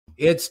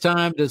It's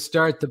time to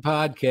start the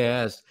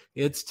podcast.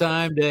 It's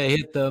time to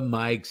hit the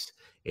mics.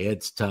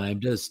 It's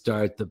time to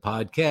start the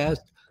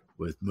podcast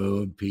with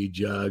Moon,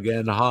 Pjugg,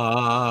 and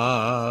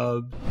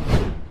Hobbs.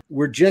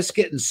 We're just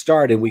getting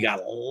started. We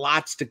got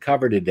lots to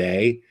cover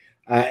today.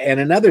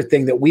 And another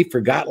thing that we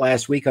forgot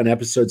last week on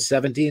episode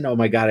 17, oh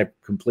my God, I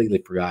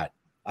completely forgot.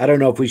 I don't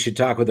know if we should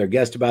talk with our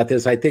guest about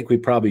this. I think we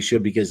probably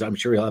should because I'm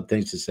sure he'll have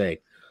things to say.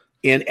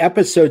 In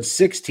episode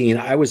 16,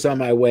 I was on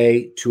my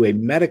way to a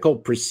medical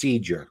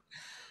procedure.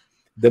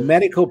 The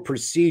medical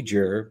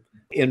procedure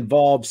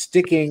involved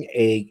sticking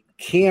a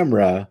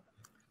camera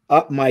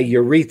up my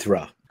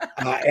urethra.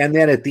 And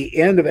then at the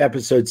end of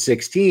episode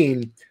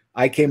 16,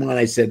 I came on,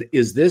 I said,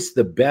 is this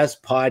the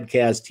best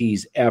podcast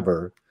tease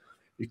ever?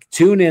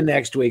 Tune in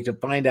next week to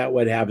find out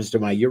what happens to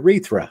my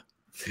urethra.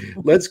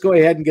 Let's go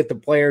ahead and get the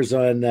players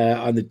on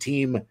the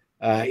team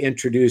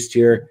introduced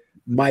here.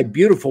 My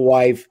beautiful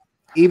wife,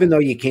 even though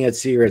you can't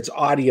see her, it's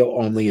audio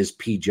only, is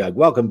Pjugg.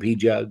 Welcome,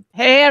 Pjugg.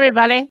 Hey,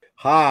 everybody.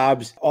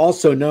 Hobbs,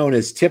 also known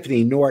as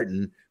Tiffany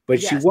Norton, but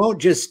she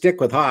won't just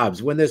stick with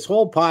Hobbs. When this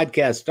whole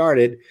podcast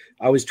started,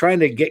 I was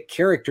trying to get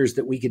characters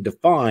that we could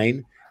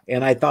define,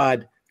 and I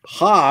thought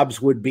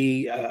Hobbs would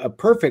be a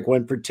perfect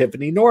one for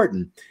Tiffany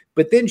Norton.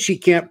 But then she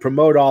can't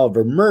promote all of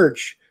her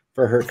merch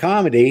for her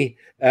comedy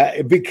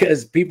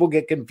because people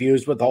get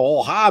confused with the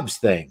whole Hobbs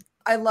thing.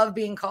 I love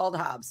being called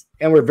Hobbs.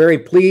 And we're very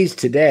pleased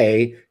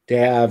today to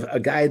have a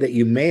guy that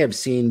you may have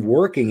seen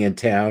working in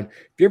town.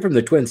 If you're from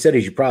the Twin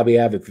Cities, you probably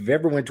have. If you've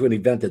ever went to an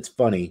event that's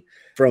funny,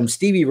 from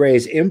Stevie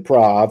Ray's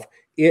Improv,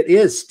 it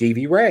is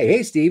Stevie Ray.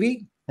 Hey,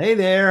 Stevie. Hey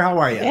there. How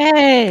are you?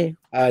 Hey.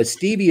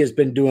 Stevie has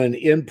been doing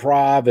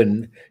improv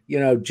and,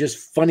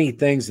 just funny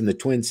things in the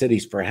Twin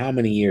Cities for how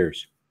many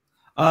years?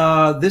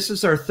 This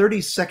is our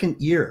 32nd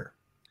year,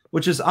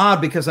 which is odd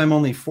because I'm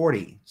only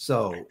 40.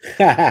 So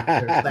there's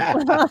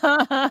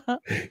that.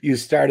 You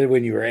started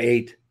when you were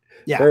 8.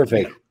 Yeah.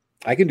 Perfect.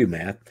 I can do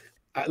math.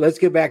 Let's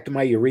get back to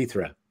my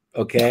urethra.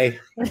 Okay.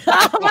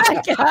 Oh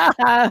my God.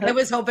 I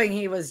was hoping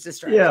he was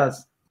distracted.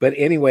 Yes. But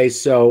anyway,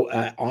 so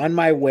on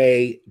my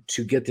way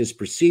to get this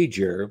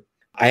procedure,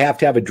 I have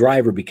to have a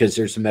driver because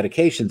there's some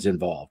medications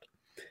involved.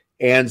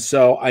 And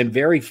so I'm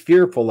very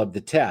fearful of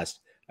the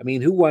test. I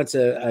mean, who wants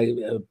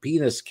a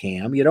penis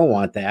cam? You don't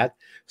want that.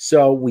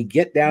 So we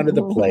get down to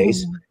the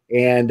place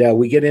and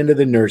we get into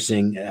the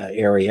nursing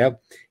area.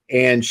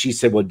 And she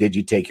said, well, did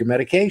you take your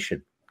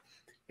medication?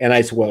 And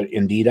I said, well,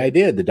 indeed I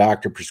did. The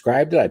doctor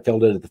prescribed it. I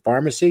filled it at the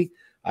pharmacy.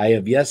 I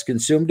have, yes,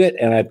 consumed it.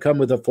 And I've come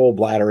with a full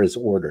bladder as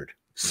ordered.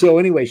 So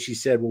anyway, she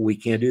said, well, we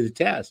can't do the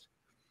test.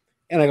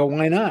 And I go,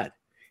 why not?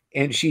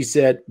 And she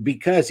said,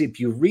 because if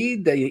you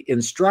read the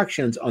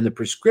instructions on the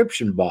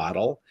prescription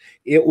bottle,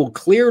 it will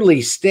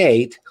clearly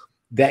state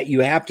that you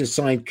have to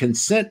sign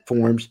consent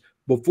forms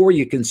before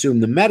you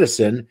consume the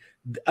medicine.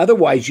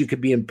 Otherwise, you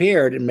could be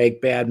impaired and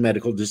make bad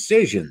medical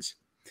decisions.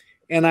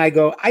 And I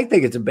go, I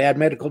think it's a bad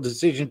medical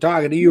decision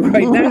talking to you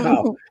right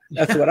now.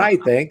 That's what I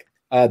think.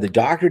 The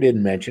doctor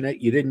didn't mention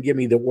it. You didn't give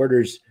me the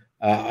orders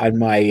on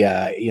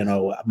my,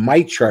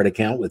 my chart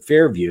account with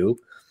Fairview.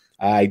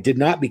 I did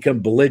not become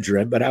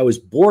belligerent, but I was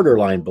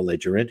borderline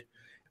belligerent.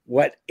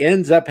 What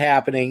ends up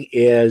happening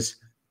is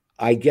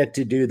I get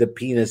to do the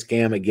penis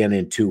cam again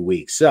in 2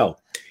 weeks. So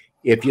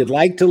if you'd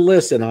like to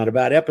listen on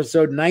about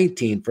episode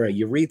 19 for a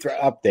urethra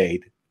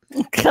update,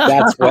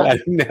 that's what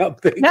I'm now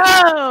thinking.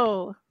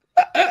 No.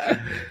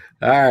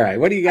 All right.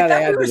 What do you got to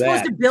add to that? We're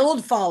supposed to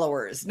build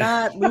followers,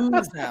 not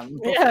lose them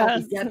before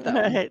we get them.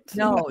 Right.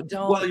 No,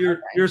 don't. Well,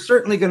 you're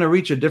certainly going to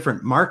reach a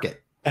different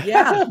market.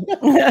 Yeah.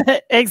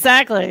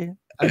 Exactly.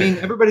 I mean,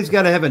 everybody's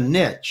got to have a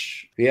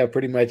niche. Yeah,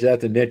 pretty much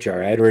that's a niche, all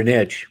right, or a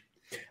niche.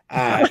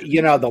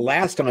 The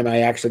last time I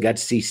actually got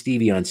to see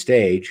Stevie on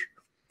stage,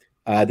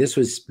 this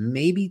was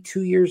maybe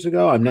 2 years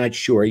ago. I'm not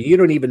sure. You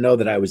don't even know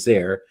that I was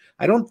there.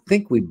 I don't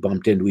think we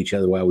bumped into each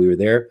other while we were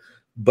there,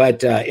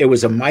 but it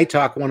was a My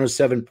Talk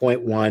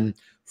 107.1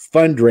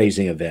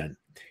 fundraising event.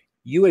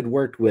 You had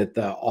worked with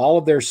all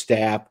of their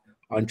staff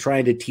on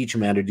trying to teach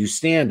them how to do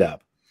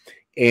stand-up,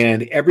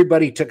 and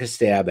everybody took a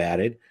stab at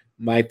it.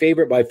 My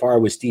favorite by far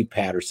was Steve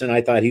Patterson.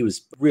 I thought he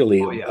was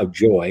really a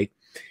joy.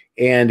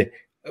 And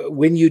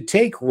when you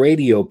take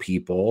radio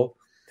people,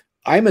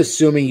 I'm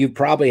assuming you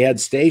probably had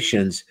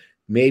stations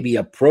maybe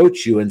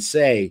approach you and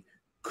say,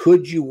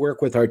 could you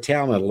work with our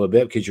talent a little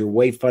bit because you're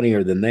way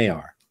funnier than they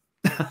are?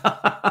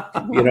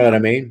 You know what I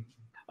mean?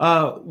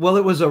 Well,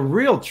 it was a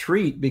real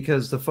treat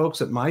because the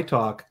folks at My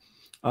Talk,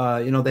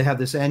 they have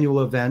this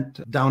annual event,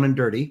 Down and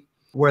Dirty,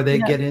 where they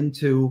get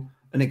into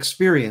an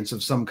experience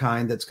of some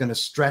kind that's going to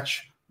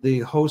stretch the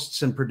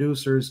hosts and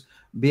producers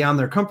beyond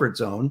their comfort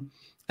zone.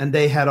 And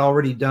they had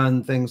already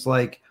done things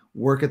like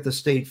work at the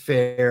state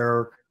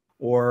fair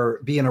or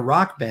be in a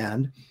rock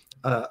band.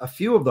 A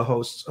few of the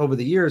hosts over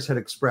the years had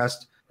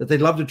expressed that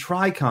they'd love to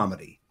try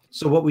comedy.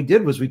 So what we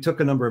did was we took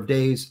a number of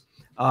days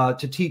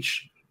to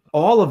teach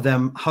all of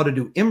them how to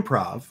do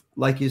improv,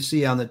 like you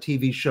see on the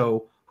TV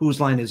show, Whose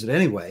Line Is It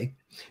Anyway?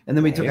 And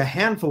then we took a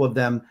handful of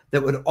them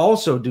that would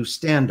also do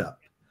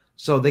stand-up.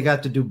 So they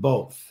got to do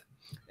both.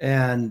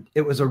 And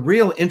it was a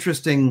real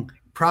interesting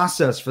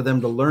process for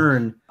them to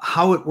learn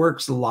how it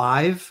works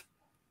live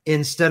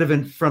instead of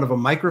in front of a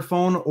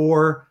microphone,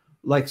 or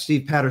like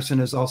Steve Patterson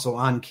is also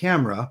on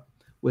camera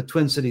with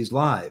Twin Cities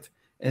Live.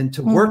 And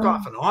to work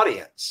off an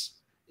audience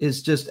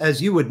is just,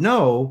 as you would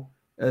know,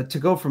 to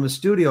go from a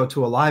studio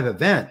to a live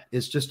event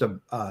is just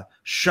a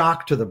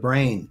shock to the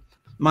brain.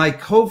 My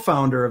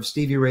co-founder of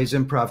Stevie Ray's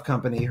Improv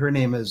Company, her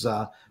name is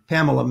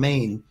Pamela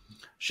Main.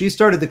 She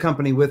started the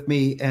company with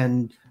me,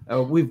 and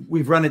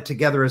we've run it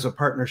together as a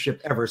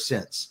partnership ever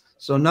since.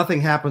 So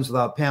nothing happens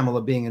without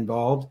Pamela being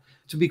involved.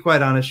 To be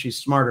quite honest, she's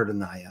smarter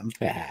than I am.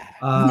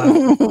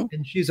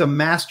 And she's a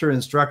master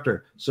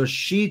instructor. So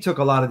she took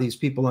a lot of these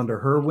people under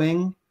her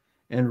wing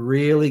and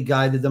really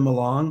guided them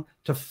along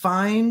to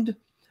find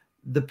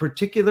the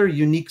particular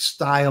unique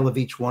style of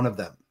each one of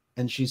them.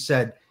 And she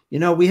said,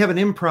 we have an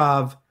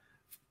improv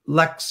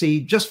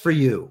Lexi just for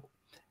you,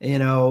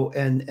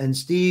 and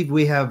Steve,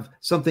 we have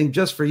something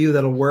just for you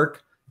that'll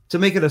work to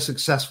make it a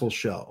successful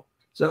show.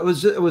 So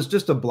it was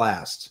just a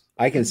blast.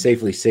 I can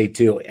safely say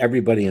too,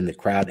 everybody in the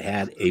crowd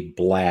had a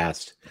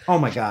blast. Oh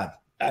my God.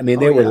 I mean,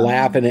 they were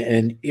laughing,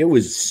 and it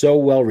was so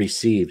well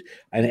received.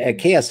 And at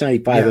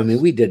KS95, yes. I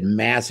mean, we did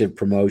massive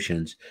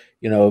promotions,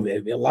 in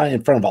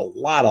front of a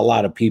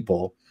lot of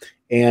people.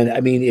 And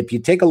I mean, if you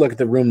take a look at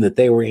the room that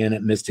they were in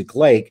at Mystic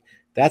Lake,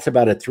 that's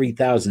about a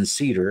 3,000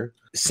 seater.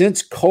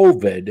 Since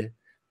COVID,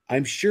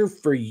 I'm sure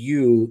for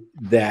you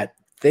that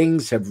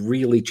things have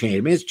really changed.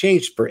 I mean, it's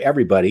changed for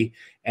everybody.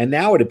 And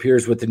now it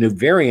appears with the new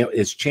variant,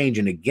 it's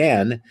changing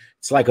again.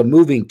 It's like a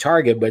moving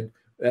target, but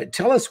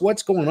tell us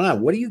what's going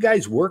on. What are you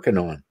guys working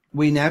on?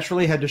 We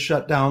naturally had to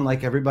shut down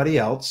like everybody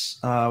else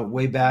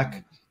way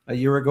back a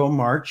year ago,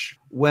 March,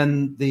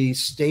 when the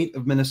state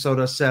of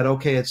Minnesota said,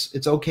 okay,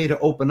 it's okay to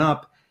open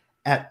up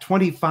at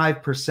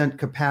 25%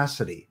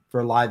 capacity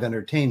for live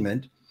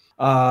entertainment.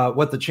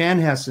 What the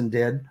Chanhassen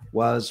did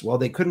was,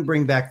 they couldn't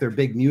bring back their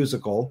big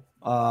musical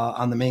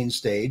on the main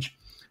stage.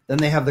 Then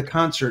they have the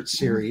concert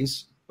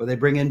series where they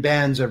bring in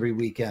bands every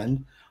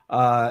weekend,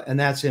 and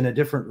that's in a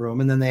different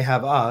room. And then they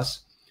have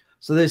us.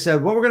 So they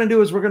said, what we're going to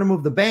do is we're going to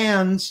move the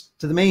bands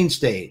to the main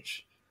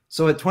stage.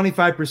 So at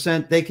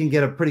 25%, they can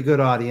get a pretty good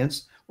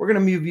audience. We're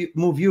going to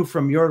move you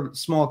from your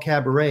small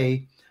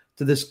cabaret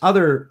to this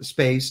other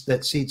space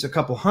that seats a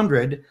couple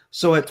hundred.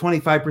 So at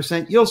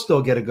 25%, you'll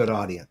still get a good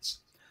audience.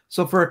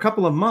 So for a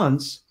couple of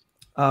months,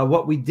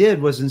 what we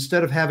did was,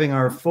 instead of having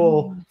our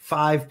full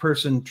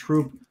 5-person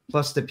troupe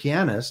plus the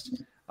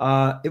pianist,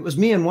 it was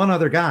me and one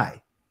other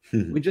guy.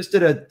 We just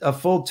did a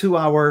full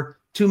 2-hour,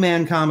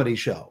 2-man comedy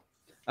show.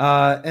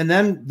 And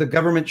then the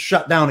government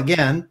shut down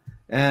again,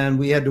 and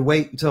we had to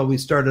wait until we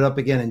started up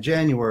again in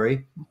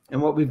January.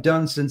 And what we've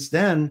done since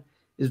then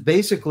is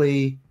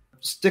basically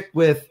stick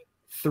with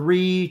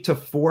 3 to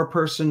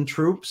 4-person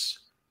troops.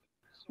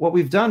 What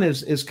we've done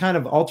is kind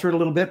of alter it a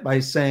little bit by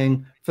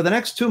saying, for the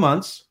next 2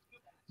 months,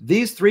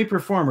 these 3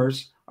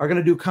 performers are going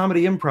to do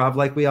comedy improv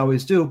like we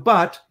always do,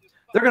 but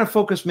they're going to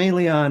focus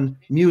mainly on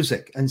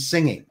music and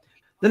singing.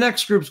 The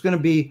next group's going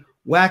to be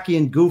wacky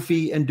and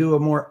goofy and do a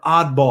more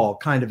oddball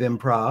kind of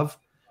improv.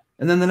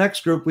 And then the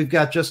next group we've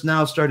got just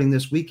now starting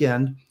this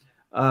weekend,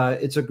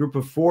 it's a group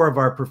of 4 of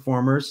our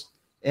performers,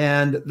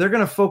 and they're going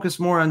to focus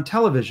more on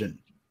television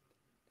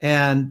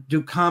and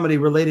do comedy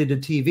related to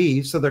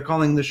TV. So they're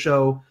calling the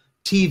show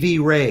TV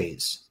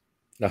Rays.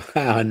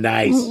 Oh,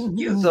 nice.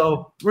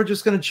 So we're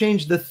just going to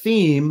change the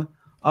theme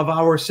of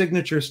our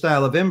signature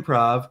style of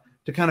improv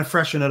to kind of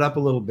freshen it up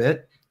a little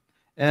bit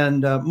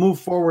and move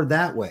forward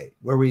that way,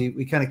 where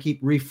we kind of keep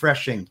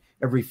refreshing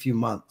every few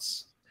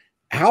months.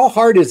 How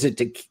hard is it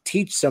to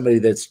teach somebody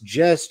that's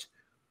just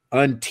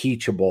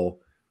unteachable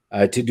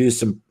to do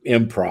some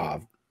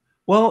improv?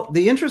 Well,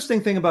 the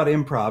interesting thing about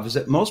improv is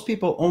that most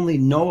people only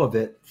know of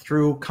it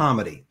through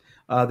comedy.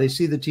 They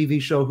see the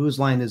TV show, Whose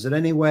Line Is It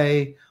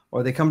Anyway?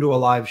 Or they come to a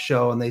live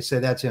show and they say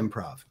that's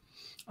improv,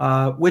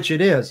 which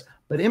it is.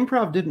 But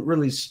improv didn't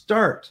really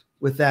start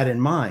with that in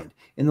mind.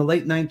 In the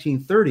late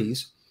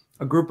 1930s,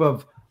 a group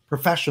of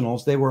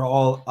professionals, they were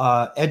all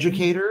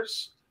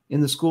educators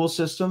in the school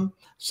system,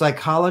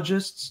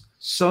 psychologists,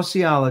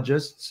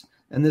 sociologists,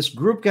 and this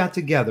group got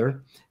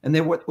together, and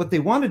what they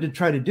wanted to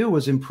try to do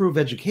was improve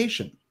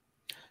education,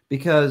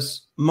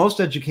 because most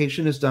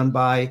education is done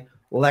by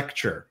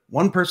lecture,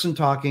 one person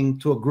talking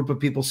to a group of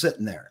people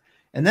sitting there.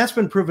 And that's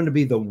been proven to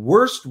be the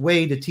worst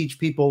way to teach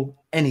people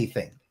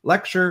anything.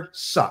 Lecture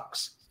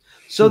sucks.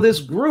 So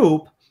this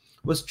group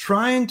was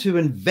trying to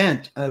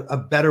invent a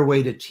better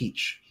way to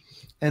teach.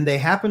 And they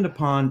happened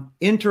upon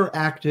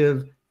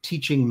interactive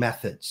teaching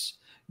methods,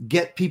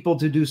 get people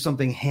to do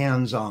something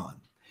hands-on.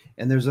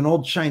 And there's an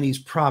old Chinese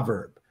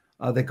proverb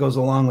that goes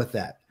along with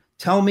that.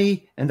 Tell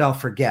me and I'll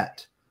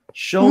forget.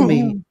 Show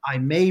me, I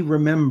may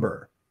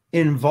remember.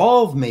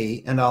 Involve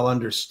me and I'll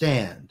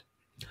understand.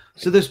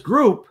 So this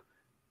group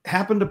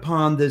happened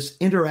upon this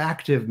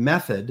interactive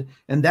method,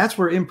 and that's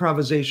where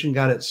improvisation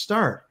got its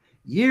start.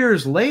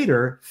 Years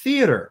later,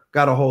 theater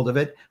got a hold of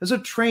it as a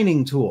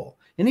training tool.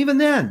 And even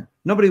then,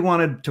 nobody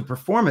wanted to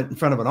perform it in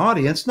front of an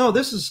audience. No,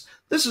 this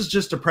is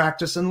just to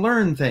practice and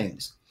learn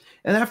things.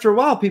 And after a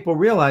while, people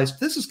realized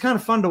this is kind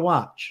of fun to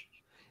watch.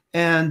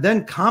 And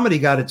then comedy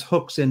got its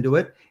hooks into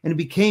it, and it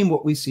became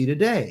what we see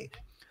today.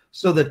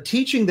 So the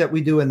teaching that we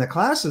do in the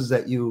classes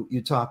that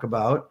you talk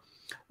about,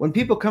 when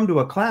people come to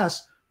a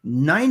class,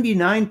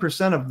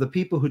 99% of the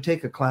people who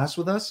take a class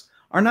with us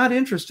are not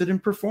interested in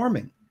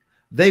performing.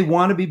 They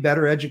want to be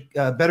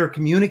better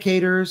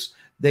communicators.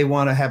 They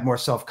want to have more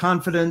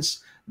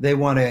self-confidence. They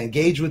want to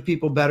engage with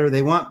people better.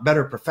 They want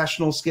better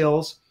professional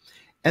skills.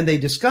 And they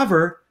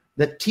discover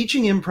that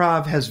teaching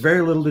improv has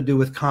very little to do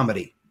with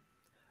comedy.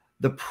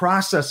 The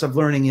process of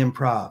learning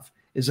improv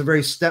is a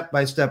very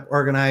step-by-step,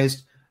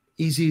 organized,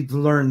 easy to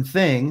learn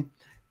thing.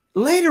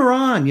 Later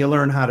on, you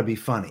learn how to be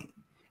funny.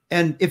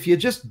 And if you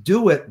just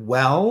do it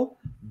well,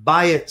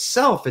 by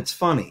itself, it's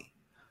funny.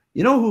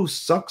 You know who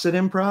sucks at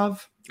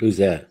improv? Who's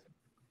that?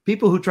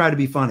 People who try to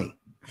be funny.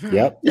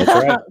 Yep, that's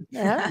right.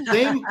 Yeah.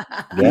 Same.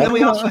 And then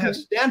we also have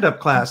stand-up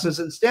classes,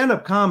 and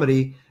stand-up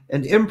comedy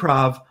and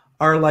improv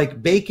are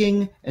like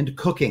baking and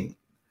cooking.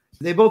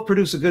 They both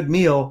produce a good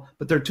meal,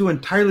 but they're two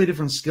entirely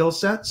different skill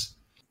sets.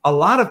 A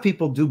lot of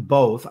people do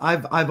both.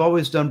 I've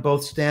always done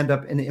both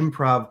stand-up and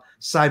improv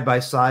side by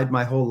side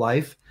my whole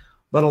life.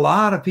 But a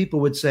lot of people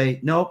would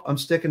say, nope, I'm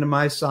sticking to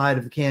my side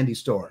of the candy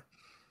store.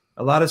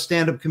 A lot of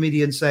stand-up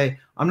comedians say,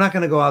 I'm not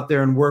going to go out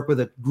there and work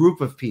with a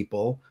group of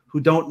people who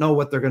don't know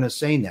what they're going to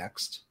say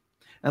next.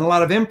 And a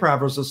lot of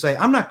improvers will say,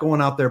 I'm not going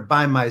out there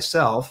by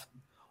myself.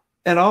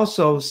 And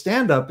also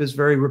stand-up is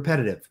very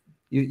repetitive.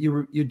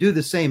 You do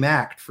the same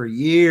act for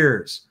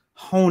years,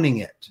 honing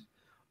it.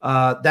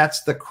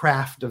 That's the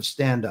craft of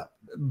stand-up.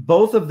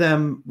 Both of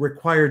them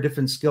require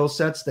different skill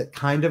sets that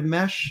kind of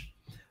mesh.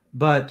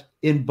 But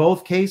in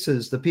both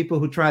cases, the people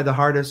who try the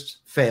hardest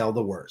fail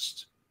the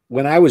worst.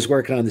 When I was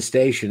working on the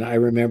station, I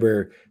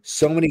remember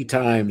so many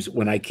times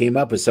when I came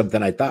up with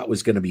something I thought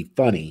was going to be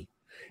funny,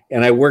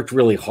 and I worked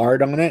really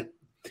hard on it,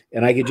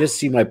 and I could just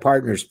see my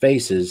partner's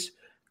faces,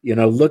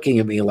 looking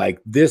at me like,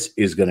 this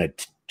is going to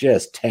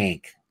just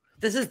tank.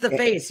 This is the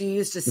face you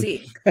used to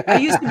see. I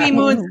used to be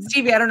Moon's,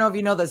 Stevie, I don't know if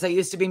you know this. I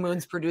used to be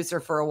Moon's producer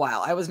for a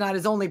while. I was not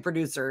his only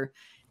producer.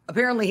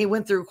 Apparently he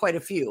went through quite a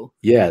few.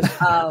 Yes.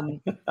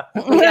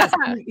 Yes,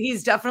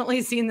 he's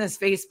definitely seen this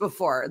face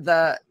before.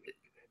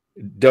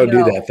 Don't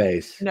do that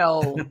face.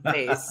 No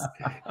face.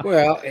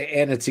 Well,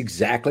 and it's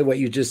exactly what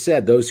you just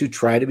said. Those who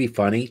try to be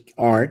funny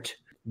aren't.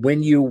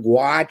 When you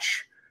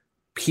watch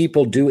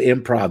people do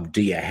improv,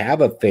 do you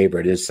have a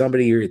favorite? Is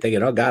somebody you're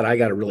thinking, oh God, I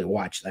got to really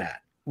watch that?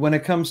 When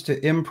it comes to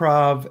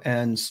improv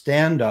and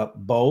stand-up,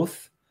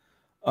 both,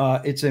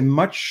 it's a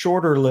much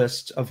shorter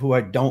list of who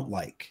I don't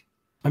like.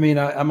 I mean,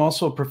 I'm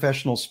also a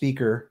professional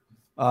speaker,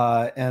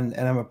 and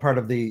I'm a part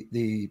of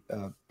the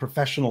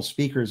Professional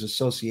Speakers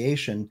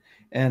Association,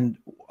 and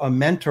a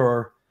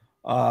mentor.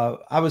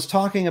 I was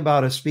talking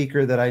about a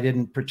speaker that I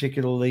didn't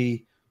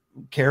particularly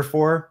care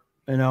for,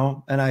 and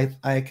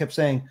I kept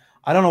saying,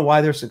 I don't know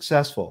why they're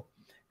successful.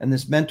 And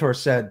this mentor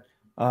said,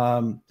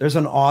 there's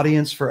an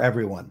audience for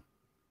everyone.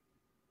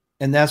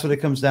 And that's what it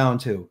comes down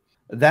to.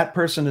 That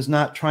person is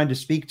not trying to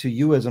speak to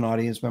you as an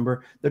audience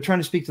member. They're trying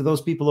to speak to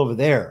those people over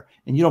there.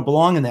 And you don't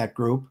belong in that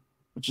group,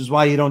 which is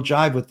why you don't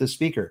jive with this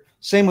speaker.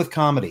 Same with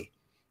comedy.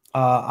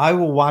 I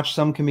will watch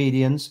some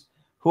comedians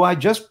who I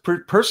just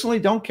personally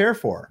don't care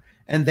for.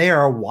 And they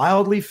are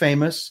wildly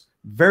famous,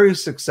 very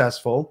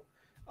successful.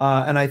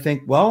 And I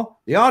think, well,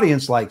 the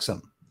audience likes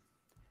them.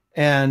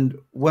 And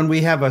when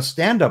we have a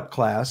stand-up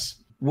class,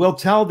 we'll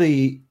tell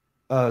the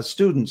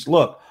students,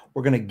 look,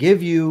 we're going to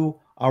give you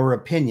our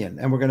opinion,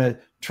 and we're going to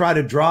try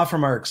to draw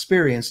from our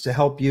experience to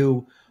help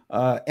you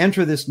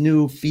enter this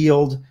new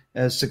field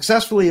as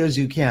successfully as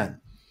you can.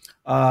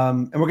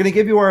 And we're going to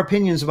give you our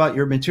opinions about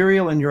your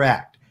material and your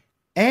act,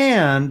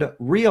 and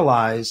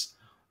realize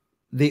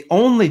the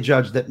only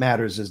judge that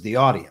matters is the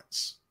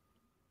audience.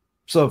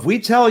 So if we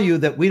tell you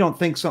that we don't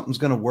think something's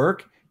going to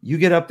work, you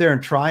get up there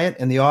and try it,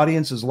 and the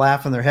audience is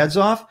laughing their heads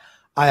off,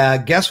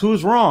 guess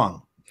who's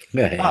wrong?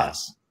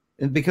 Us.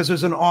 And because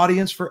there's an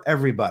audience for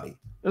everybody.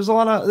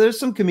 There's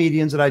some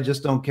comedians that I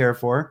just don't care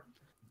for.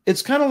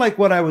 It's kind of like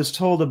what I was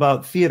told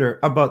about theater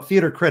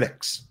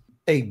critics.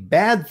 A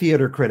bad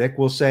theater critic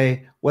will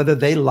say whether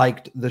they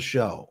liked the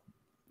show.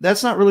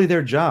 That's not really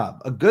their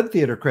job. A good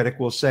theater critic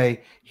will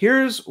say,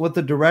 here's what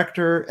the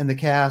director and the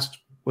cast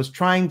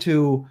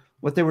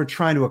what they were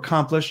trying to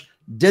accomplish.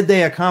 Did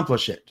they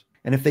accomplish it?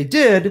 And if they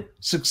did,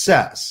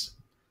 success.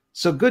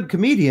 So good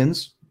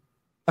comedians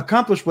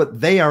accomplish what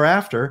they are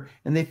after,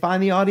 and they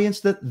find the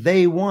audience that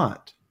they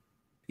want.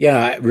 Yeah,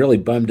 I really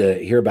bummed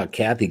to hear about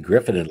Kathy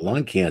Griffin and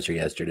lung cancer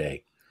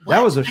yesterday. What?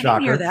 That was a I shocker.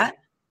 didn't hear that.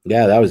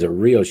 Yeah, that was a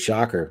real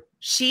shocker.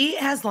 She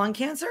has lung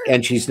cancer?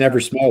 And she's never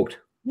smoked.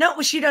 No,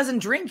 she doesn't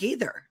drink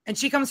either. And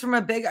she comes from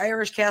a big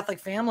Irish Catholic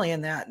family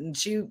in that. And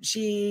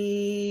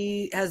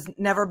she has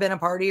never been a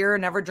partier,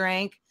 never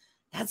drank.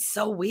 That's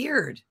so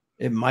weird.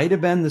 It might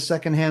have been the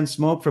secondhand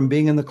smoke from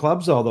being in the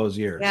clubs all those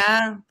years.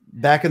 Yeah.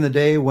 Back in the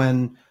day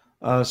when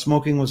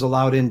smoking was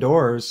allowed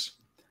indoors,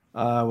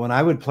 when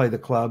I would play the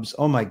clubs,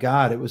 oh my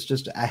God, it was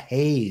just a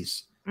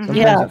haze. Sometimes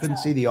Yeah. you couldn't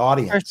see the For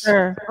audience.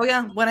 sure. Oh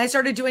yeah. When I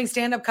started doing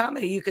stand-up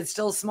comedy, you could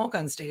still smoke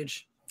on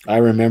stage. I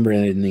remember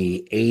in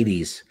the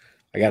 80s,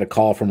 I got a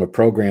call from a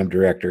program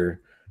director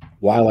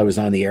while I was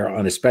on the air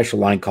on a special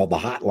line called the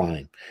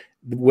hotline.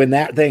 When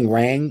that thing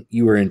rang,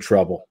 you were in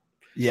trouble.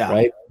 Yeah.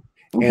 Right.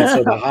 And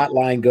so the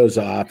hotline goes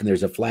off and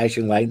there's a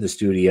flashing light in the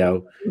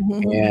studio.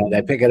 And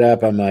I pick it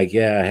up. I'm like,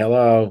 yeah,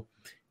 hello.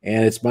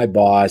 And it's my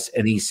boss.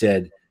 And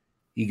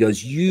he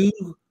goes, you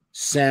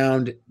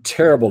sound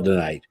terrible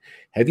tonight.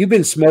 Have you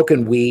been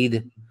smoking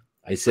weed?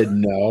 I said,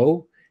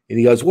 no. And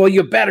he goes, well,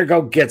 you better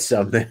go get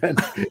some then.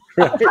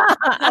 Right?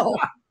 Oh,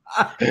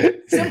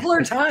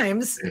 simpler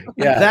times.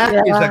 Yeah.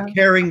 That is a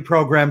caring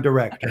program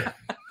director.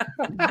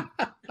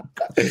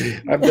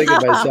 I'm thinking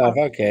to myself,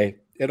 okay.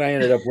 And I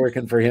ended up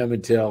working for him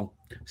until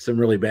some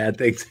really bad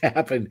things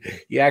happened.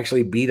 He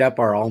actually beat up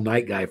our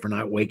all-night guy for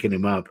not waking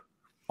him up.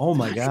 Oh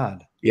my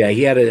God. Yeah,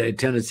 he had a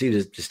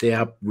tendency to stay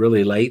up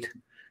really late.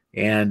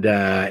 And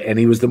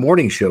he was the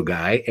morning show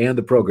guy and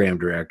the program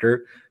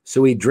director.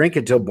 So he'd drink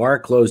until bar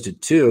closed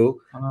at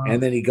 2,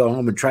 and then he'd go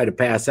home and try to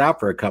pass out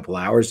for a couple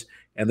hours.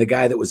 And the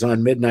guy that was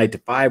on midnight to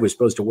 5 was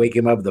supposed to wake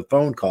him up with a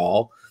phone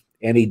call,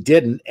 and he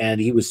didn't. And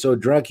he was so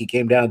drunk, he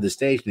came down to the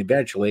station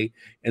eventually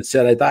and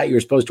said, I thought you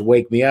were supposed to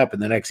wake me up.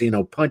 And the next thing you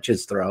know, punch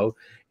his throw.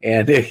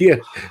 And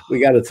we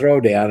got a throw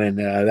down, and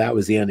that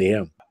was the end of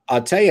him.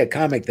 I'll tell you a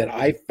comic that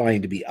I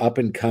find to be up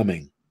and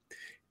coming.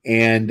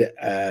 And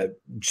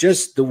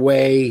just the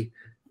way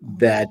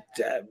that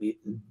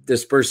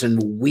this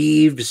person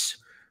weaves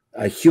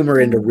humor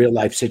into real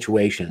life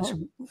situations.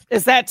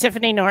 Is that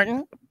Tiffany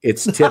Norton?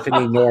 It's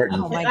Tiffany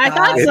Norton. Oh my I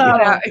God.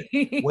 thought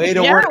so. Way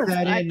to work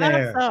that I in thought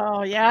there.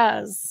 So,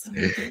 yes.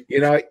 You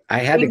know, I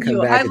had Thank to come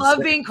you. back. I and love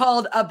say- being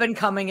called up and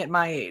coming at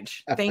my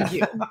age. Thank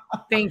you.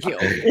 Thank you.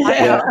 I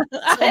Yeah.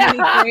 have so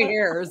many gray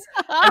hairs.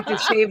 I could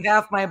shave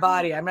half my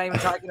body. I'm not even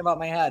talking about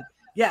my head.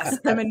 Yes,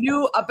 I'm a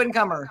new up and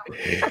comer.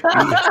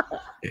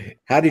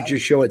 How did your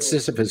show at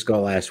Sisyphus go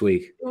last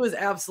week? It was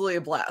absolutely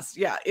a blast.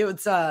 Yeah, it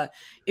was.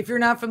 If you're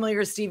not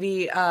familiar,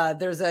 Stevie,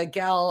 there's a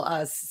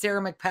gal, Sarah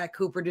McPeck,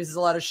 who produces a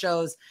lot of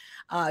shows.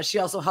 She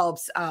also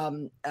helps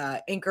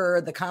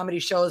anchor the comedy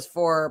shows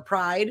for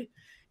Pride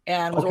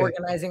and was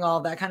organizing all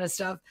of that kind of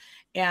stuff.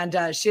 And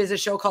she has a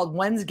show called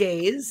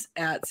Wednesdays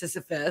at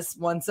Sisyphus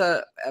once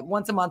a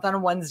month on a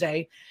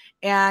Wednesday,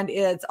 and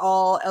it's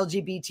all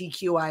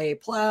LGBTQIA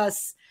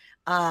plus.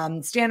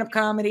 Stand-up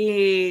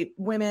comedy,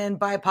 women,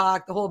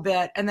 BIPOC, the whole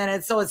bit. And then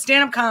it's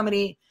stand-up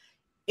comedy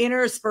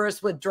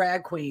interspersed with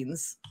drag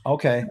queens.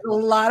 Okay. A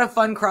lot of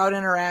fun crowd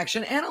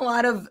interaction and a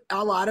lot of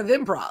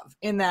improv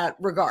in that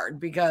regard,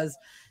 because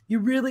you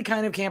really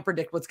kind of can't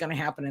predict what's going to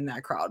happen in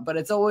that crowd, but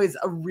it's always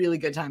a really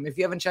good time. If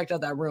you haven't checked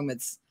out that room,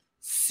 it's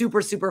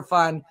super, super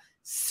fun,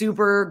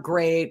 super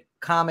great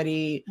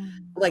comedy,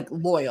 like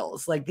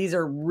loyals. Like these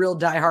are real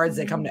diehards.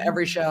 They come to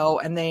every show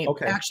and they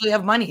actually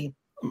have money.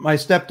 My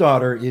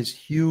stepdaughter is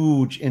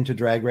huge into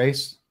Drag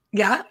Race.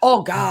 Yeah.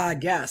 Oh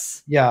God.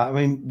 Yes. Yeah. I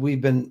mean, we've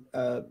been,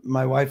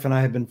 my wife and I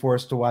have been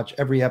forced to watch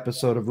every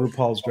episode of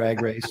RuPaul's Drag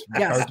Race.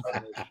 Yes.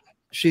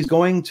 She's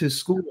going to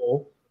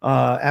school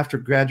after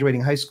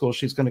graduating high school.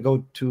 She's going to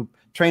go to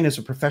train as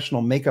a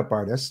professional makeup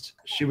artist.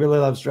 She really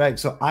loves drag.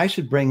 So I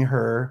should bring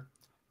her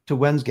to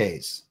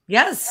Wednesdays.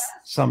 Yes.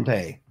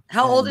 Someday.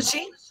 How old is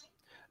she?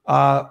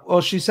 Well,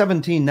 she's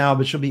 17 now,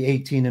 but she'll be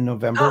 18 in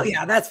November. Oh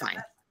yeah. That's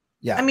fine.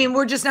 Yeah. I mean,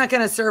 we're just not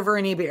going to serve her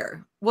any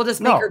beer. We'll just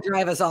make her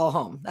drive us all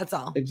home. That's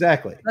all.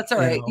 Exactly. That's all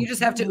right. You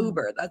just have to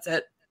Uber. That's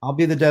it. I'll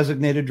be the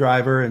designated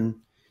driver. And,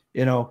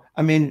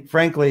 I mean,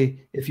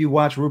 frankly, if you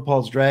watch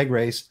RuPaul's Drag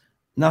Race,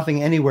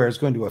 nothing anywhere is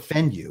going to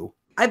offend you.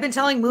 I've been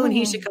telling Moon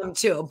he should come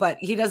too, but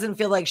he doesn't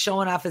feel like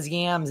showing off his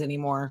yams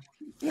anymore.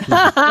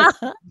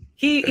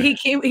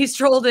 He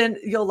strolled in.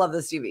 You'll love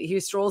this, Stevie. He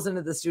strolls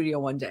into the studio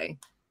one day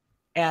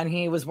and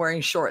he was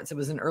wearing shorts. It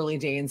was an early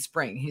day in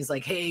spring. He's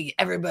like, hey,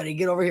 everybody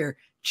get over here.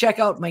 Check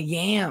out my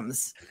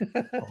yams.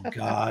 Oh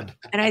God.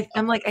 And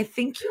I'm like, I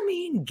think you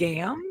mean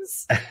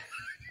gams.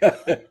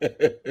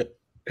 There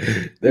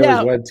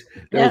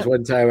was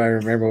one time I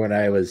remember when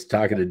I was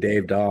talking to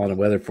Dave Dahl on a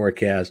weather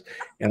forecast,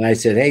 and I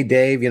said, hey,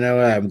 Dave,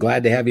 I'm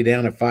glad to have you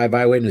down at 5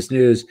 Eyewitness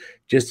News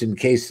just in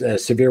case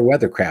severe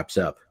weather craps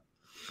up.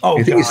 Oh,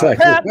 and God. he's like,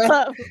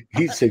 what?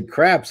 He said,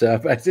 craps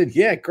up. I said,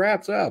 yeah,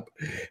 craps up.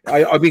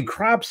 I mean,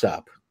 crops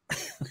up.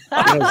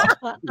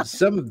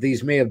 Some of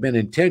these may have been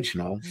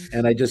intentional,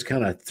 and I just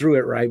kind of threw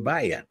it right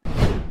by you.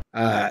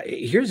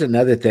 Here's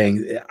another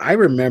thing. I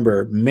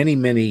remember many,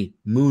 many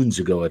moons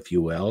ago, if you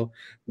will,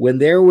 when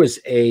there was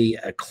a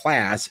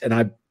class, and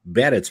I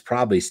bet it's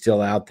probably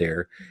still out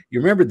there. You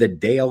remember the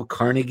Dale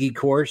Carnegie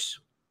course?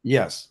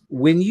 Yes.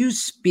 When you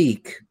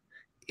speak,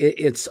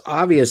 it's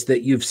obvious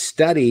that you've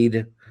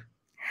studied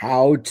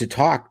how to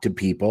talk to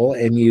people,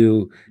 and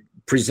you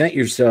present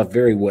yourself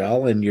very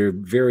well, and you're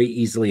very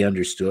easily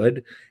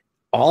understood.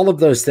 All of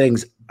those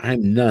things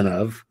I'm none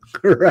of,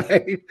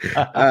 right?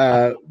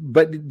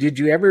 But did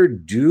you ever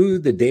do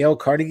the Dale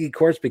Carnegie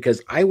course?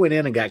 Because I went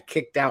in and got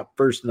kicked out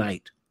first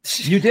night.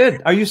 You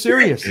did? Are you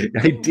serious?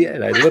 I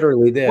did. I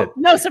literally did.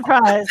 No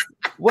surprise.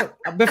 What?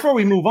 Before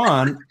we move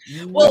on,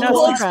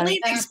 No,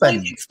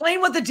 explain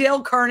what the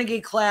Dale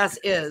Carnegie class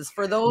is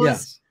for those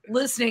Yes.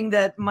 listening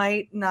that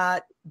might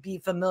not be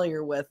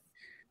familiar with.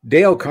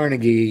 Dale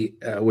Carnegie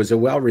was a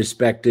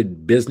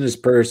well-respected business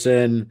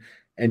person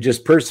and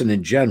just person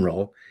in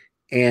general.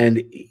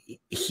 And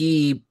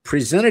he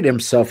presented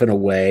himself in a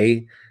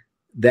way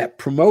that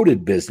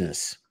promoted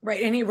business.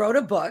 Right. And he wrote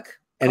a book.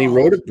 And he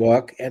wrote a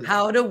book. And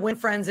How to Win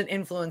Friends and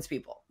Influence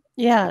People.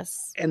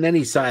 Yes. And then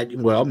he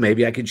said, well,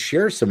 maybe I could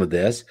share some of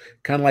this,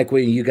 kind of like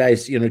when you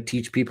guys,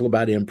 teach people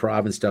about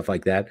improv and stuff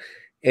like that.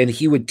 And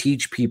he would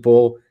teach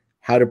people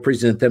how to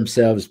present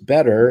themselves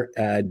better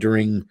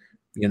during,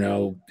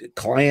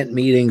 client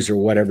meetings or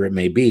whatever it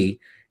may be.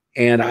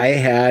 And I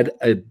had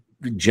a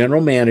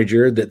general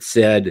manager that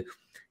said,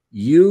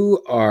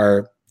 you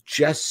are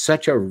just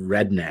such a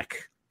redneck.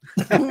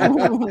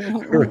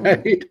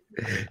 Right?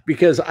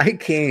 Because I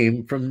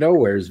came from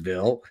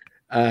Nowheresville,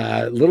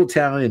 a little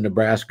town in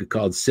Nebraska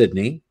called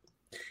Sidney,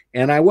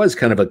 and I was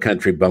kind of a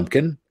country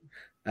bumpkin,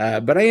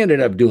 but I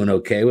ended up doing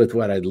okay with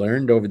what I'd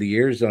learned over the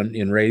years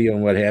in radio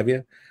and what have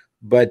you.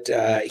 But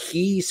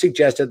he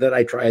suggested that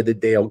I try the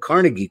Dale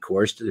Carnegie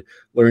course to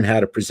learn how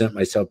to present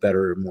myself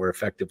better and more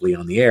effectively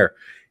on the air.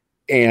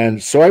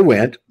 And so I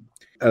went.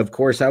 Of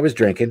course, I was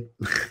drinking.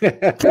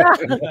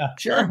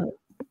 Sure.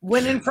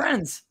 Winning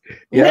friends.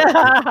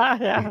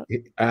 Yeah.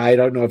 I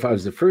don't know if I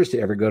was the first to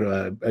ever go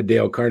to a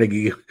Dale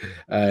Carnegie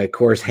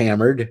course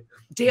hammered.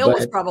 Dale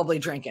was probably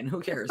drinking. Who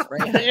cares,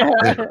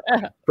 right?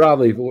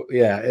 Probably,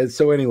 yeah. And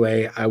so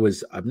anyway, I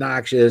was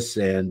obnoxious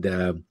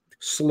and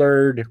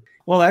slurred.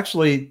 Well,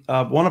 actually,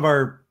 one of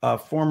our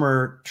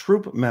former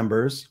troop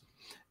members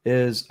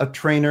is a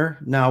trainer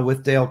now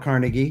with Dale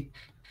Carnegie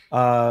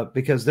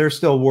because they're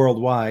still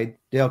worldwide,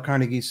 Dale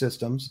Carnegie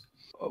Systems.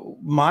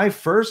 My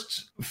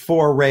first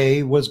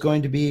foray was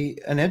going to be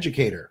an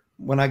educator.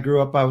 When I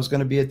grew up, I was going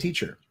to be a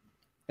teacher.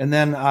 And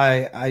then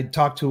I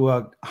talked to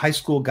a high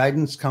school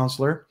guidance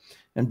counselor.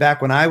 And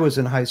back when I was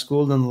in high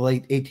school in the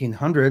late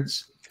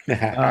 1800s,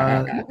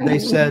 they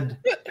said,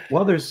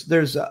 well,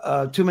 there's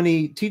too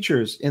many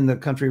teachers in the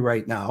country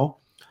right now.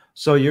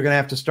 So you're going to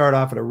have to start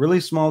off at a really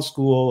small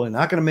school and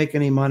not going to make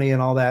any money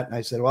and all that. And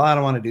I said, well, I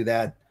don't want to do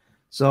that.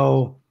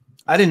 So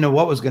I didn't know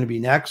what was going to be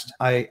next.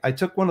 I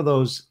took one of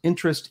those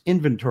interest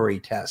inventory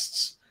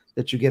tests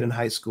that you get in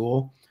high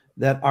school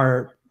that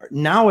are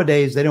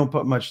nowadays, they don't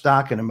put much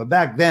stock in them. But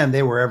back then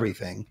they were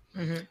everything.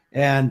 Mm-hmm.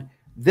 And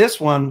this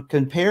one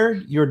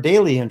compared your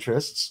daily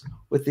interests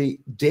with the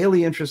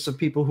daily interests of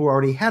people who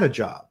already had a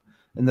job.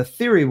 And the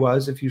theory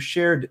was if you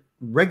shared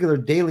regular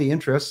daily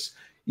interests,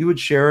 you would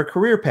share a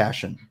career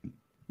passion.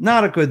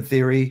 Not a good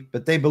theory,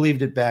 but they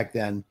believed it back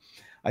then.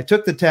 I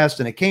took the test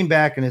and it came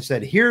back and it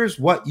said, here's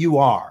what you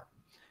are.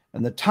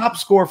 And the top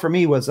score for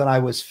me was that I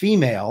was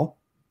female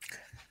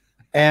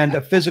and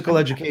a physical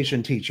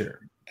education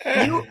teacher.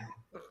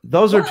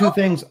 Those are two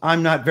things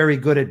I'm not very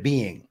good at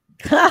being.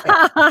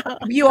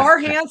 You are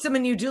handsome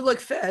and you do look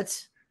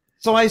fit.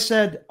 So I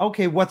said,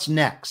 okay, what's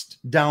next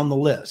down the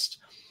list?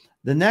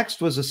 The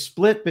next was a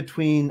split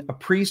between a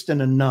priest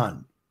and a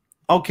nun.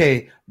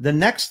 Okay, the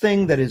next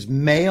thing that is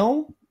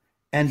male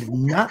and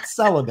not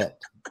celibate,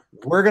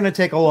 we're going to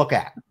take a look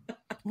at.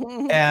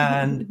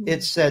 And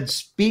it said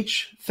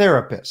speech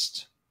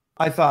therapist.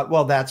 I thought,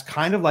 well, that's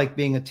kind of like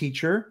being a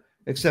teacher,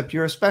 except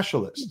you're a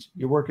specialist.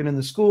 You're working in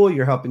the school,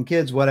 you're helping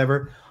kids,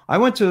 whatever. I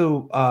went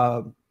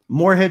to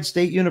Moorhead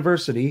State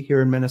University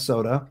here in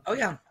Minnesota. Oh,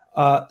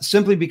 yeah.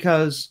 Simply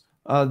because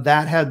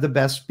that had the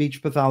best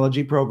speech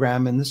pathology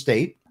program in the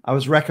state. I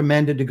was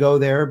recommended to go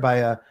there by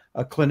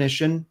a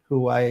clinician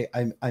who I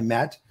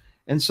met.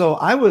 And so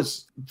I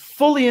was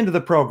fully into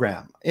the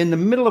program. In the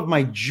middle of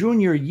my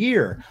junior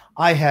year,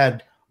 I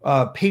had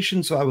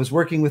patients I was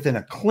working with in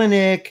a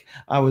clinic.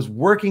 I was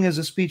working as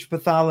a speech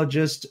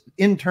pathologist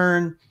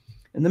intern.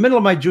 In the middle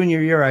of my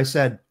junior year, I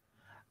said,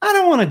 I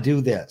don't want to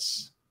do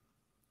this.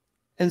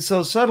 And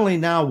so suddenly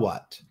now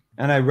what?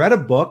 And I read a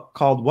book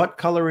called What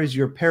Color is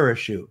Your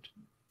Parachute?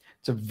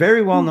 It's a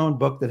very well-known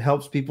book that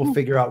helps people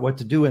figure out what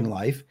to do in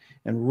life.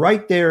 And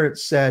right there it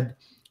said,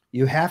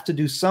 you have to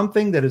do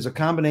something that is a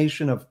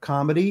combination of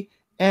comedy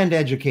and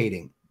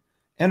educating,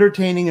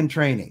 entertaining and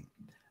training.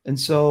 And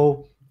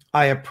so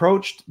I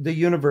approached the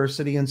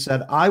university and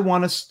said, I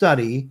want to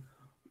study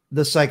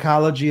the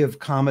psychology of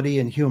comedy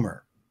and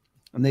humor.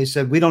 And they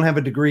said, we don't have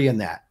a degree in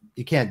that.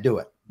 You can't do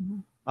it.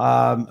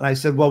 And I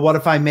said, well, what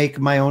if I make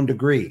my own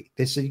degree?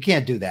 They said, you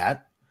can't do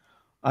that.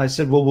 I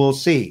said, well, we'll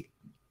see.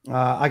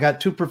 I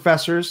got two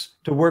professors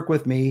to work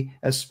with me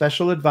as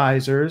special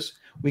advisors.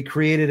 We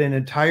created an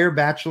entire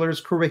bachelor's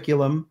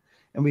curriculum,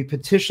 and we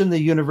petitioned the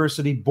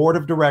university board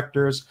of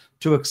directors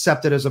to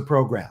accept it as a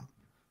program.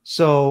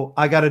 So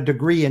I got a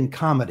degree in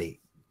comedy.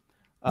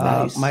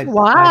 Nice. My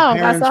Wow,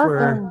 parents that's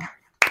were,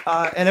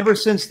 and ever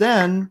since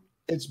then,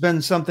 it's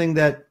been something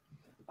that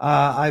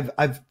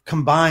I've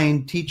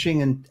combined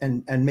teaching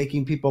and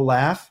making people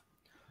laugh.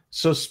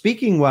 So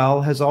speaking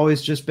well has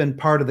always just been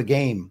part of the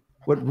game.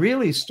 What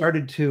really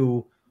started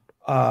to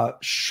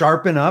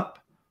sharpen up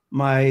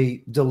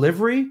my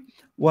delivery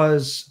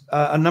was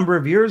a number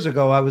of years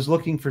ago. I was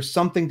looking for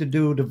something to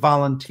do to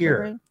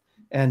volunteer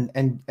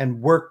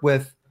and work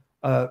with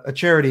a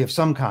charity of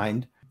some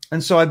kind.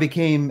 And so I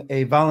became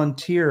a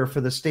volunteer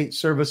for the State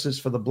Services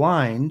for the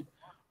Blind,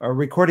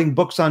 recording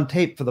books on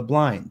tape for the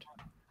blind.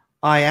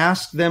 I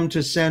asked them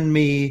to send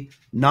me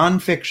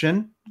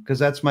nonfiction because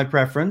that's my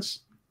preference.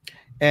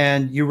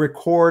 And you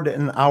record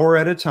an hour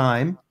at a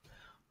time.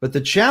 But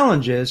the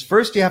challenge is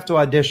first you have to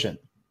audition.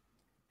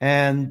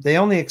 And they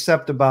only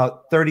accept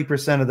about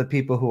 30% of the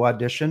people who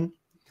audition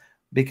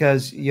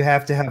because you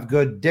have to have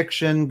good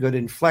diction, good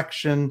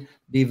inflection,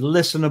 be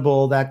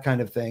listenable, that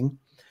kind of thing.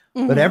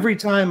 Mm-hmm. But every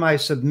time I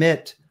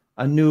submit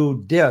a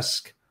new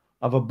disc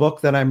of a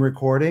book that I'm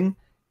recording,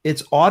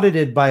 it's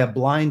audited by a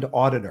blind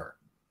auditor.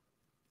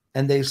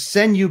 And they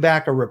send you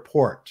back a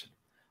report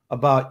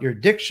about your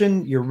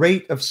diction, your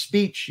rate of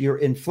speech, your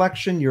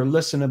inflection, your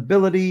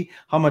listenability,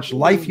 how much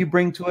life you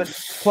bring to it.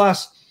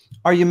 Plus,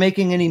 are you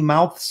making any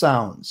mouth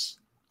sounds,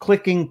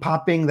 clicking,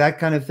 popping, that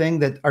kind of thing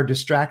that are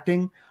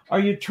distracting? Are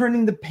you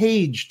turning the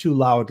page too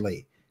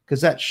loudly?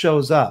 Because that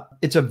shows up.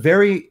 It's a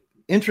very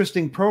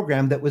interesting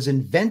program that was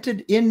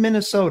invented in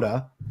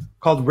Minnesota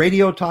called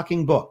Radio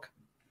Talking Book.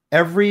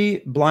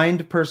 Every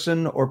blind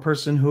person or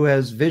person who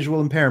has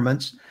visual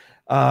impairments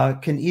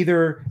can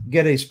either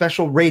get a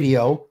special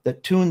radio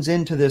that tunes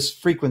into this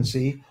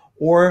frequency,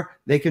 or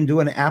they can do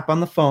an app on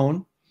the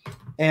phone,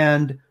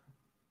 and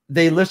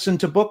they listen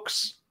to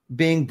books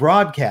being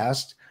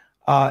broadcast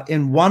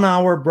in 1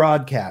 hour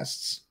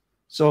broadcasts.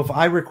 So if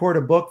I record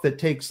a book that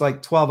takes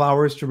like 12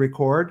 hours to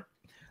record,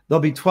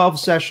 there'll be 12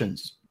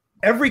 sessions.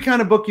 Every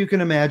kind of book you can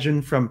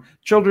imagine, from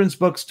children's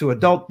books to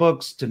adult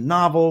books to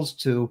novels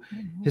to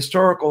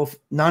historical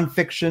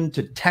nonfiction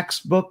to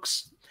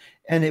textbooks.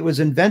 And it was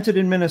invented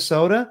in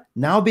Minnesota,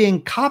 now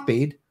being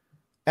copied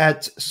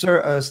at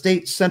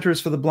state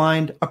centers for the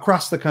blind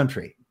across the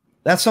country.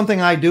 That's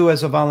something I do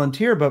as a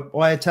volunteer, but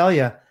boy, I tell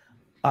you,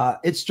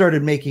 it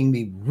started making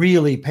me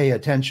really pay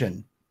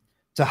attention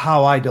to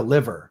how I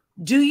deliver.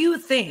 Do you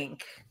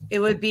think it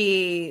would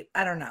be,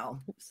 I don't know,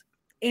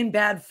 in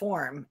bad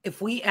form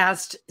if we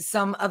asked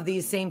some of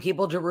these same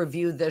people to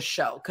review this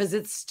show? Because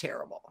it's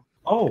terrible.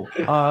 Oh,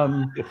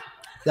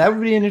 that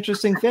would be an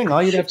interesting thing.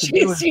 All you'd have to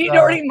do is...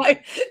 already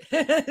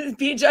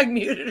Pjugg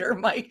muted her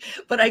mic,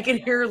 but I can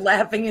hear her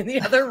laughing in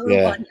the other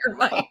room on your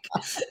mic.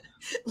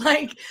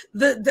 Like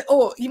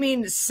you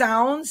mean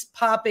sounds,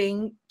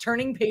 popping,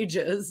 turning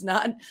pages,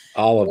 not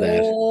all of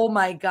that. Oh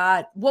my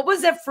God. What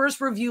was that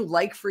first review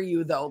like for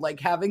you though?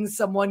 Like having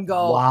someone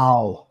go,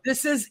 wow,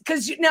 this is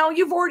because now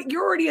you're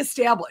already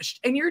established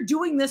and you're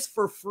doing this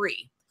for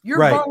free. You're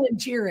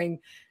volunteering.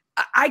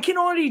 I can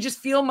already just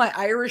feel my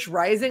Irish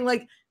rising.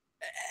 Like,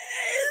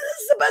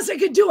 this is the best I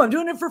could do. I'm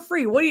doing it for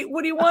free. What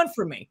do you want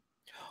from me?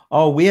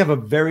 Oh, we have a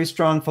very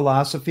strong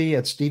philosophy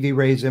at Stevie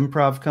Ray's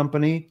Improv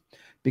Company,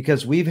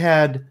 because we've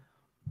had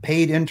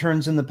paid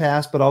interns in the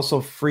past, but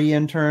also free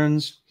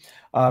interns,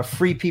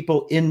 free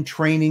people in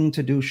training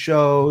to do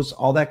shows,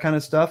 all that kind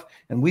of stuff.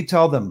 And we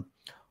tell them,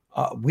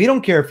 we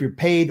don't care if you're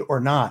paid or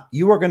not.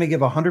 You are going to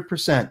give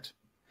 100%.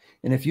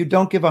 And if you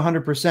don't give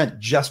 100%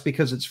 just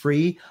because it's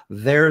free,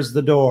 there's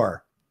the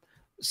door.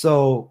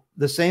 So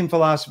the same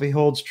philosophy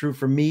holds true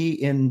for me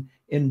in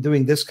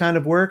doing this kind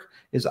of work.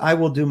 Is I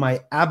will do my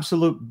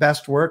absolute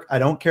best work. I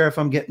don't care if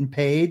I'm getting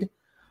paid.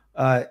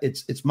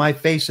 It's my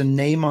face and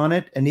name on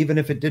it. And even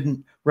if it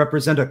didn't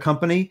represent a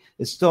company,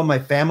 it's still my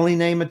family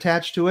name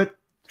attached to it.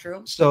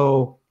 True.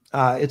 So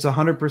it's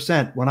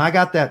 100%. When I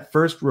got that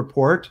first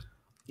report,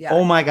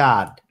 oh my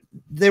God,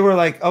 they were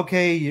like,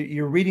 okay,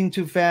 you're reading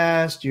too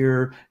fast.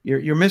 You're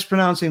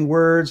mispronouncing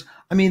words.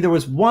 I mean, there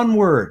was one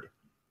word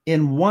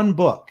in one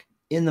book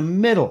in the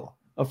middle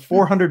of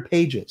 400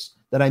 pages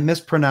that I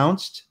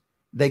mispronounced.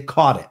 They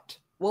caught it.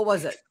 What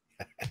was it?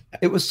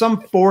 It was some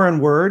foreign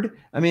word.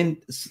 I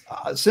mean,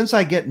 since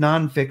I get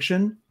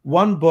nonfiction,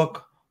 one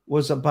book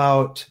was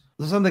about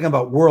something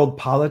about world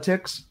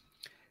politics.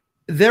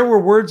 There were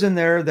words in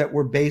there that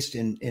were based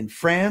in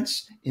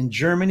France, in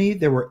Germany.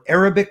 There were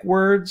Arabic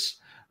words.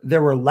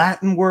 There were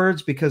Latin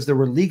words because there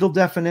were legal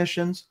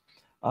definitions.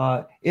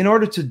 In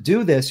order to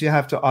do this, you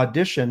have to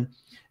audition.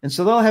 And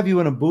so they'll have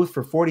you in a booth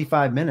for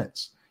 45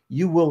 minutes.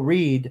 You will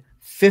read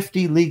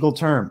 50 legal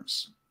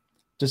terms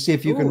to see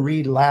if you can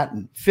read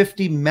Latin,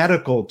 50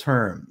 medical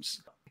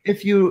terms.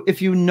 If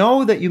you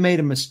know that you made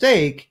a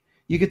mistake,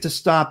 you get to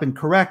stop and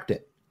correct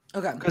it.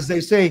 Okay. Because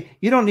they say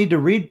you don't need to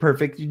read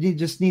perfect,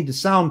 just need to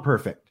sound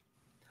perfect.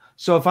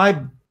 So if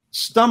I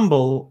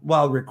stumble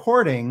while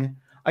recording,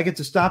 I get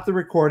to stop the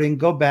recording,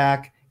 go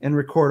back and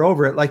record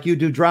over it like you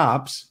do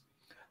drops.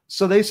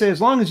 So they say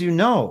as long as you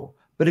know,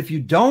 but if you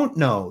don't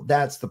know,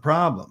 that's the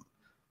problem.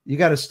 You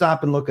got to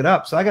stop and look it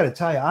up. So I got to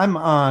tell you, I'm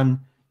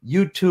on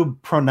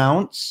YouTube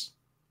Pronounce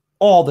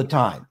all the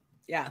time.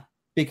 Yeah.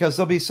 Because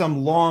there'll be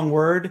some long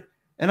word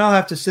and I'll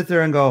have to sit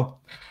there and go,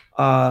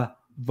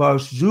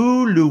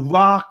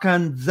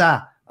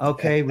 Vazuluwakanza.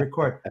 Okay,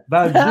 record.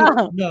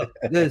 No,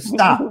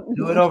 stop.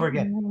 Do it over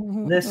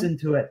again. Listen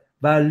to it.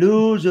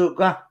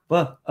 Baluzuka.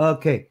 Well,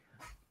 okay.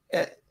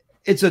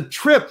 It's a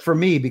trip for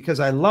me because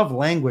I love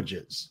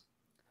languages.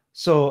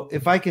 So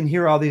if I can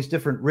hear all these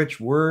different rich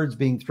words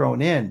being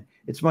thrown in,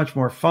 it's much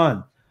more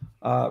fun.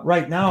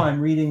 Right now,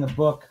 I'm reading a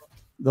book,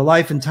 The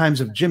Life and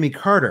Times of Jimmy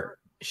Carter.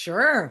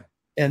 Sure.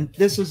 And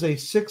this is a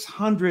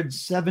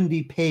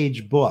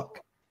 670-page book.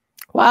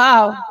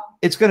 Wow.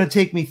 It's going to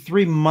take me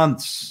 3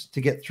 months to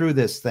get through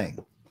this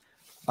thing.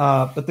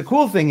 But the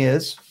cool thing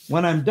is,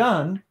 when I'm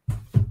done,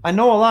 I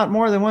know a lot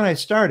more than when I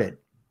started.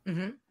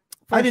 Mm-hmm.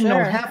 I didn't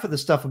know half of the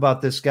stuff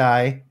about this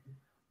guy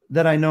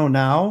that I know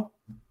now.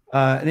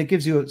 And it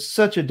gives you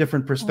such a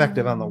different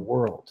perspective on the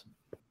world.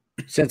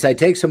 Since I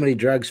take so many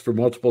drugs for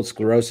multiple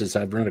sclerosis,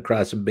 I've run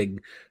across some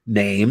big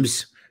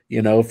names,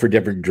 for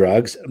different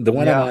drugs. The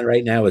one I'm on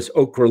right now is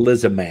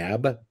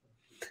ocrelizumab.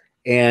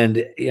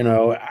 And,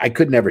 I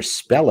could never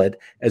spell it.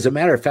 As a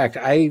matter of fact,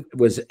 I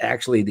was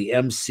actually the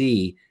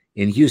MC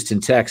in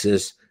Houston,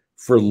 Texas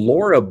for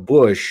Laura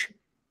Bush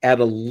at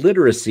a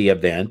literacy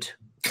event.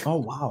 Oh,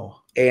 wow.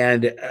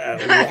 And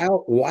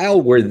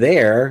while we're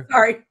there,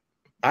 Sorry,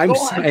 I'm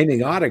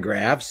signing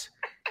autographs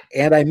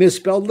and I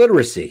misspelled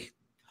literacy.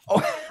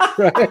 Oh.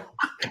 Right?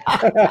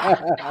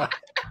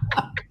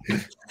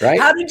 Right?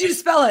 How did you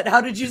spell it? How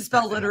did you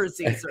spell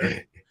literacy,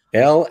 sir?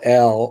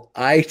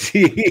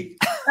 LLIT.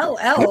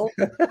 LL?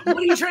 What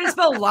are you trying to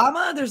spell?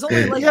 Llama? There's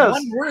only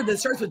one word that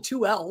starts with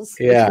 2 L's.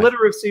 Yeah. It's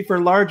literacy for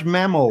large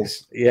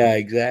mammals. Yeah,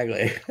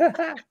 exactly.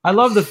 I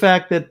love the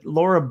fact that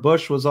Laura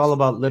Bush was all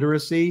about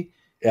literacy.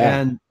 Yeah.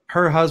 And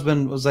her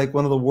husband was like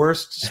one of the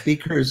worst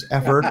speakers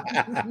ever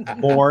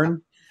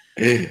born.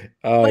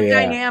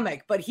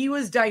 Dynamic, but he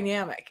was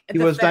dynamic. He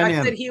was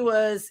dynamic. That he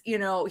was,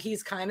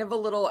 he's kind of a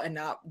little, and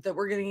not that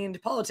we're getting into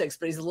politics,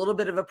 but he's a little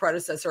bit of a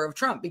predecessor of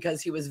Trump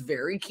because he was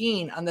very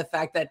keen on the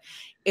fact that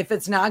if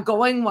it's not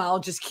going well,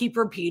 just keep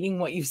repeating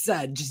what you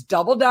said. Just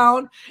double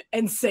down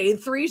and say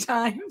it 3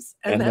 times,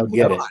 and then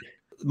get it.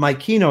 My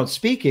keynote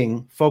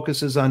speaking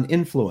focuses on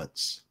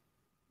influence.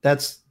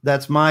 That's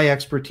my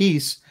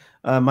expertise.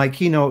 My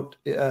keynote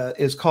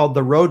is called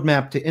The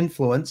Roadmap to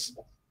Influence.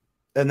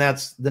 And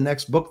that's the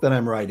next book that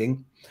I'm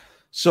writing.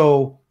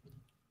 So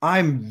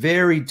I'm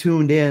very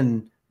tuned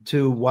in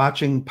to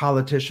watching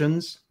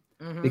politicians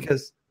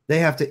because they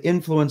have to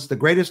influence the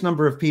greatest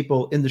number of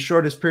people in the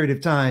shortest period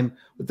of time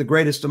with the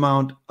greatest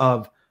amount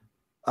of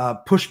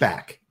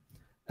pushback.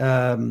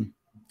 And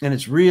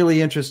it's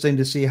really interesting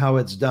to see how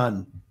it's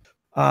done.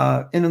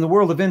 And in the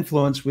world of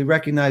influence, we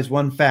recognize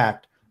one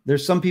fact.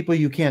 There's some people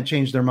you can't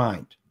change their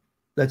mind.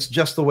 That's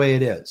just the way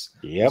it is.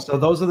 Yep. So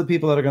those are the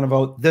people that are going to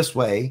vote this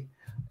way.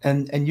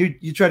 And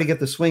you try to get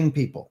the swing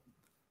people.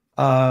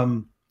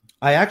 I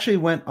actually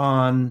went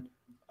on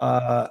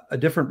a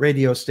different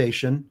radio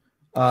station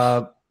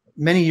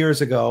many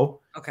years ago.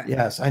 Okay.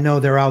 Yes, I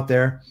know they're out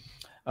there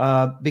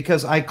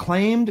because I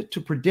claimed to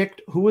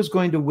predict who was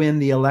going to win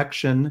the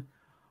election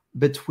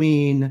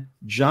between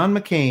John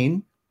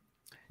McCain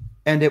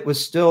and it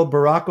was still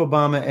Barack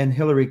Obama and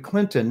Hillary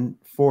Clinton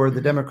for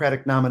the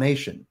Democratic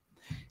nomination.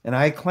 And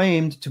I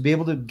claimed to be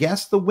able to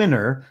guess the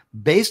winner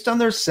based on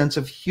their sense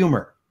of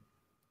humor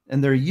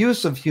and their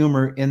use of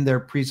humor in their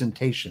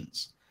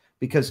presentations,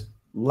 because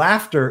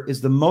laughter is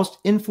the most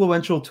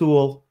influential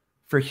tool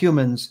for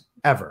humans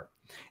ever.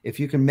 If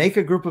you can make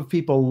a group of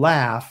people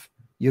laugh,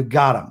 you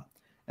got them.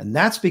 And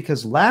that's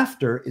because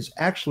laughter is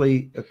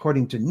actually,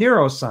 according to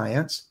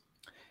neuroscience,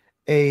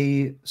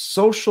 a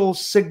social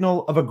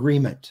signal of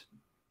agreement.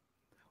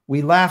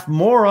 We laugh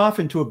more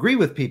often to agree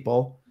with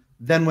people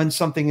than when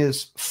something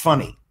is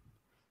funny.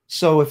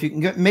 So if you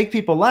can make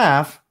people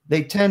laugh,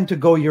 they tend to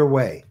go your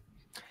way.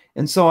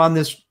 And so on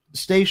this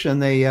station,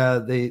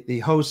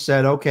 the host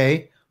said,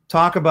 okay,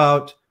 talk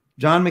about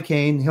John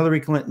McCain, Hillary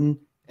Clinton,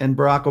 and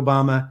Barack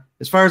Obama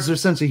as far as their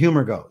sense of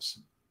humor goes.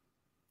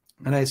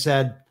 And I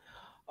said,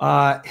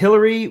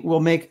 Hillary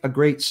will make a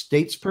great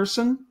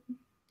statesperson,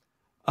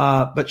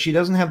 but she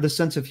doesn't have the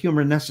sense of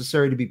humor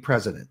necessary to be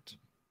president.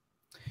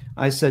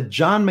 I said,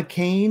 John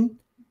McCain,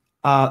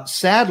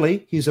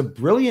 sadly, he's a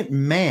brilliant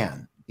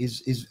man.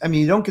 I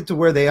mean, you don't get to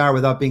where they are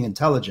without being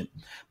intelligent,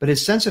 but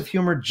his sense of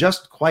humor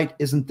just quite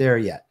isn't there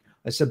yet.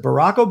 I said,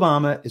 Barack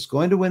Obama is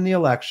going to win the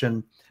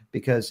election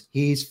because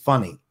he's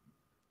funny,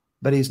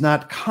 but he's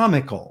not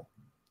comical.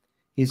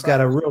 He's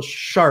got a real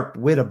sharp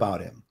wit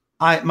about him.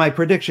 My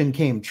prediction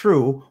came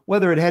true.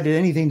 Whether it had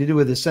anything to do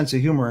with his sense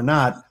of humor or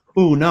not,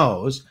 who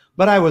knows?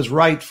 But I was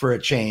right for a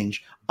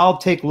change. I'll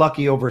take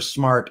lucky over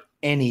smart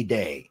any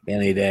day.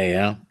 Any day,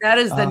 yeah. That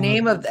is the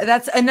name of,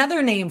 that's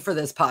another name for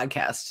this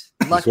podcast.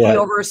 Lucky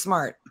over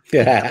smart.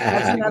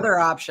 That's another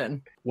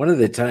option. One of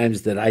the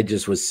times that I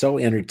just was so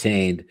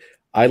entertained,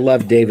 I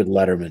love David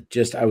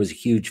Letterman. I was a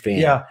huge fan.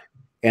 Yeah.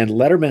 And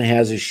Letterman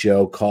has a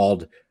show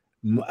called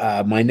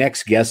My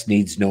Next Guest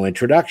Needs No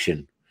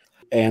Introduction.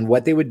 And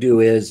what they would do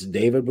is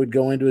David would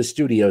go into a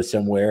studio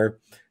somewhere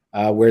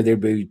where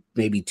there'd be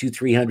maybe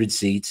 200-300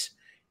 seats.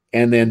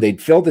 And then they'd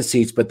fill the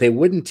seats, but they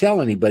wouldn't tell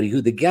anybody who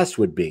the guest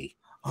would be.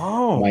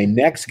 Oh. My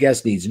next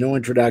guest needs no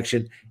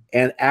introduction.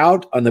 And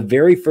out on the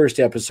very first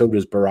episode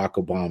was Barack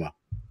Obama.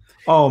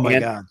 Oh, my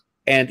God.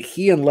 And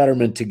he and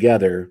Letterman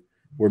together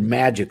were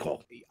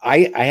magical.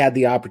 I had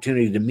the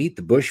opportunity to meet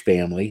the Bush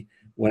family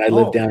when I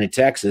lived down in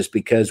Texas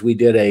because we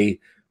did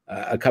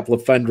a couple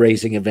of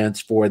fundraising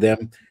events for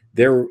them.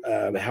 Their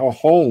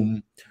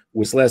home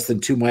was less than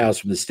 2 miles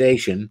from the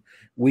station.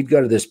 We'd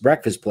go to this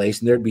breakfast place,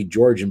 and there'd be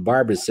George and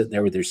Barbara sitting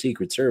there with their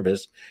Secret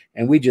Service,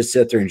 and we'd just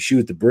sit there and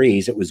shoot the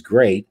breeze. It was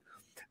great.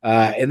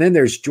 And then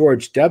there's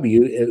George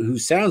W., who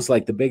sounds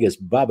like the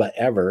biggest Bubba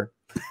ever,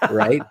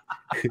 right?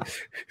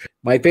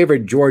 My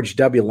favorite George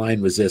W.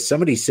 line was this.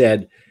 Somebody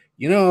said,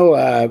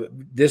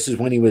 this is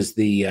when he was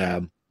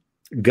the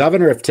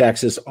governor of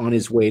Texas on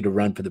his way to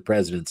run for the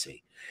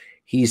presidency.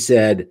 He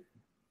said,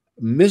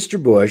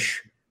 Mr.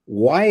 Bush,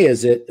 why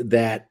is it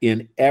that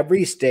in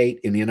every state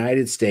in the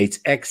United States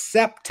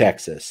except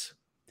Texas,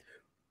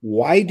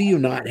 why do you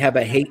not have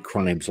a hate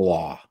crimes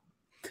law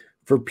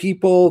for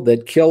people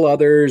that kill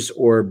others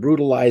or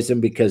brutalize them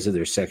because of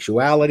their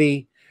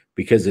sexuality,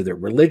 because of their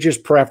religious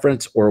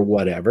preference or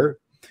whatever?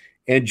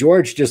 And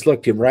George just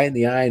looked him right in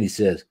the eye and he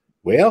says,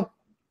 well,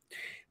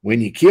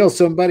 when you kill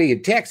somebody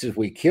in Texas,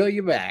 we kill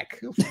you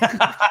back.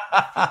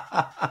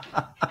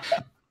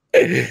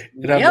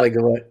 And I'm like,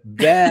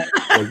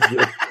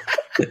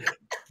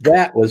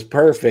 that was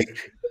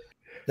perfect.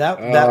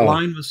 That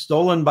line was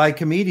stolen by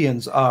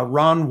comedians.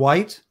 Ron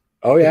White.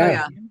 Oh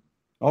yeah.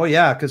 Oh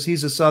yeah, because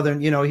he's a Southern.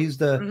 He's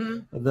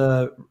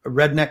the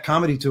redneck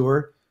comedy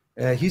tour.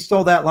 He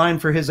stole that line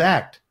for his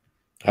act.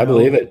 I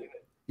believe it.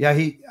 Yeah,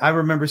 I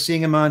remember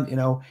seeing him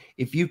on.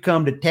 If you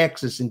come to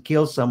Texas and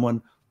kill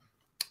someone,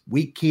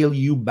 we kill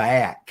you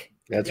back.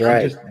 That's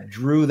right. Just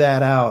drew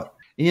that out.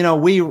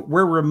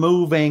 We're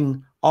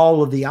removing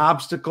all of the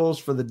obstacles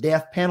for the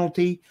death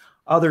penalty.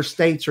 Other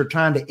states are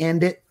trying to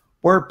end it.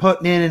 We're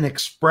putting in an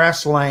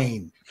express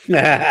lane.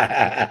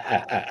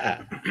 I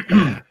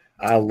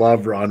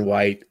love Ron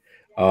White.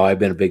 Oh, I've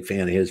been a big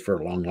fan of his for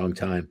a long, long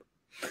time.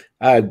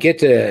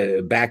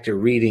 Get back to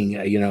reading,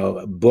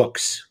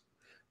 books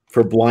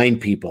for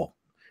blind people.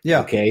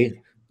 Yeah.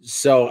 Okay.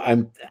 So I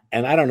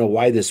don't know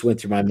why this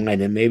went through my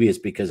mind, and maybe it's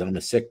because I'm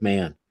a sick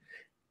man.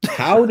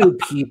 How do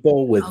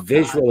people with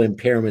visual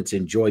impairments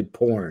enjoy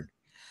porn?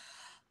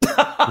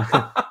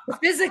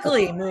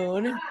 Physically,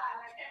 Moon.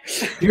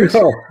 You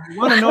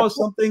want to know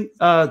something?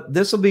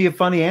 This will be a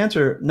funny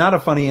answer. Not a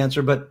funny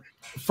answer, but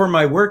for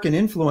my work and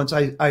influence,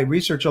 I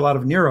research a lot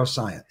of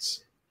neuroscience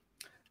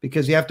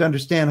because you have to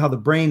understand how the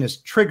brain is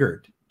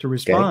triggered to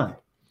respond. Okay.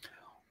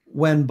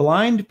 When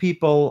blind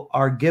people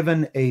are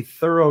given a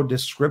thorough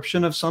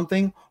description of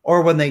something,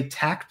 or when they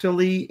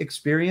tactily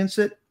experience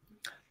it,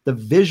 the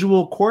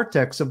visual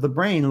cortex of the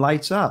brain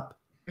lights up.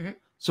 Mm-hmm.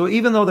 So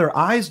even though their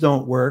eyes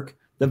don't work,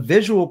 the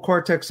visual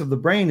cortex of the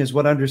brain is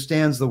what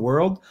understands the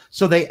world.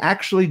 So they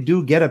actually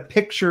do get a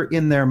picture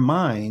in their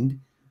mind,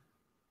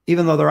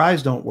 even though their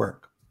eyes don't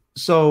work.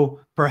 So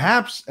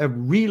perhaps a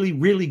really,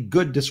 really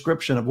good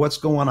description of what's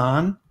going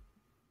on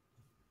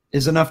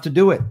is enough to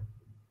do it.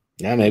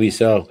 Yeah, maybe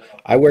so.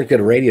 I worked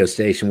at a radio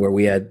station where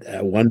we had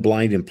one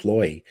blind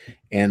employee,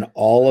 and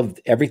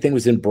everything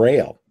was in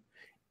Braille.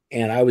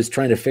 And I was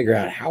trying to figure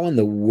out how in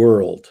the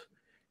world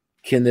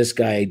can this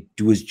guy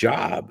do his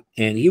job?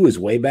 And he was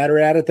way better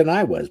at it than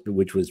I was,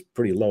 which was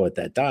pretty low at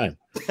that time,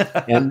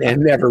 and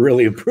never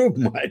really improved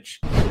much.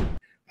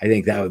 I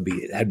think that'd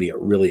be a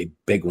really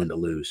big one to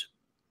lose.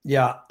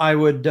 Yeah, I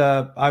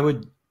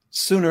would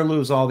sooner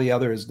lose all the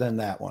others than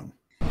that one.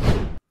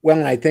 Well,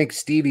 and I think,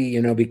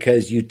 Stevie,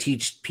 because you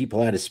teach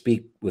people how to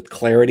speak with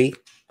clarity,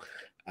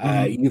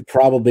 you've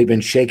probably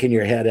been shaking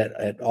your head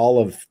at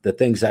all of the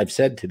things I've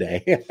said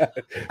today.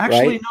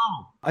 Actually, right?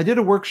 No. I did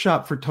a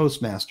workshop for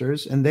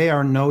Toastmasters, and they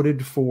are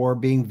noted for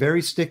being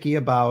very sticky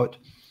about,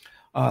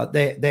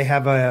 they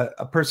have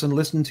a person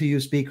listen to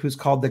you speak who's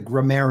called the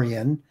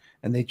grammarian,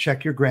 and they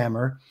check your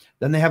grammar.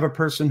 Then they have a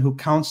person who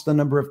counts the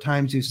number of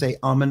times you say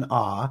and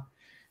ah,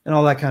 and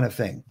all that kind of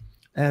thing.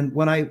 And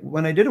when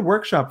I did a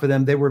workshop for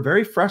them, they were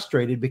very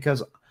frustrated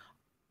because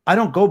I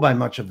don't go by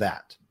much of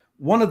that.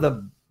 One of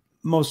the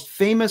most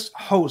famous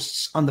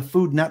hosts on the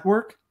Food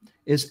Network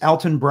is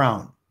Alton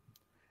Brown.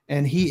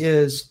 And he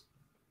is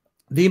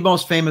the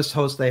most famous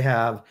host they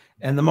have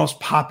and the most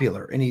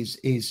popular. And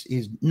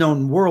he's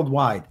known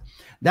worldwide.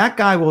 That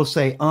guy will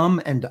say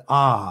and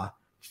ah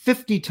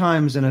 50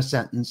 times in a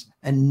sentence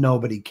and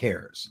nobody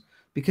cares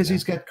because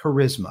he's got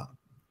charisma.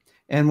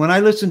 And when I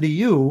listen to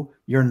you,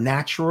 you're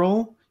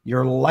natural.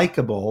 You're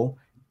likable.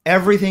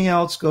 Everything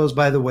else goes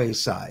by the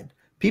wayside.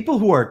 People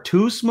who are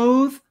too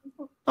smooth,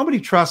 nobody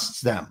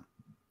trusts them.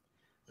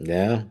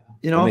 Yeah.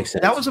 That makes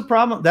sense. That was a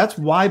problem. That's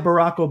why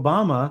Barack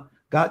Obama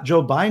got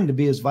Joe Biden to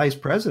be his vice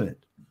president.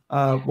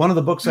 One of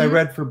the books I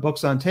read for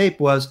Books on Tape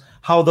was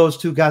how those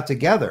two got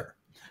together.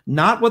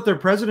 Not what their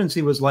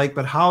presidency was like,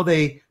 but how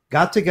they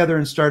got together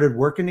and started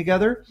working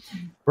together.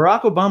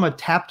 Barack Obama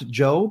tapped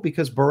Joe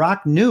because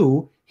Barack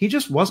knew he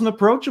just wasn't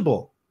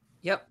approachable.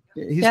 Yep.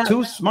 He's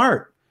too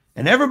smart.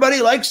 And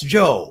everybody likes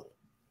Joe.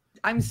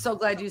 I'm so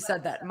glad you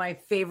said that. My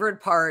favorite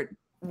part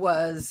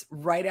was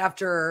right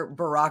after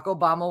Barack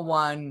Obama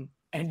won,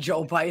 and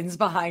Joe Biden's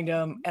behind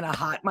him, and a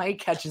hot mic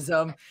catches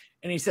him,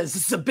 and he says,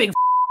 "This is a big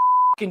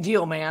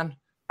deal, man."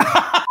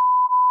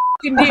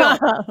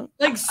 Deal.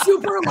 Like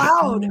super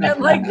loud,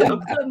 and like the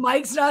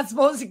mic's not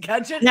supposed to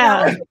catch it.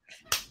 Yeah. Like,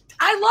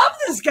 I love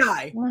this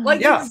guy.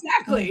 Like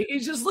exactly.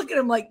 He's just looking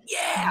at him like,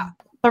 yeah.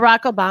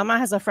 Barack Obama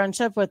has a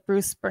friendship with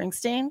Bruce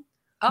Springsteen.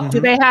 Oh.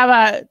 Do they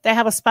have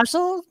a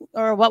special,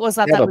 or what was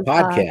that? They have that a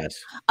podcast.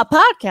 A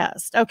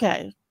podcast.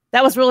 Okay.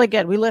 That was really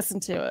good. We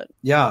listened to it.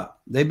 Yeah.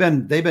 They've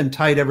been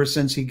tight ever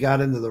since he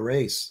got into the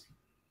race.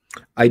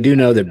 I do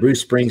know that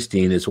Bruce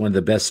Springsteen is one of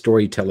the best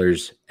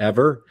storytellers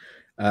ever.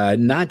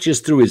 Not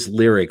just through his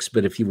lyrics,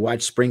 but if you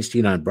watch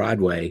Springsteen on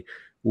Broadway,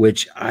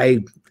 which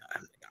I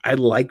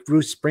like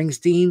Bruce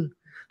Springsteen.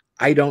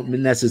 I don't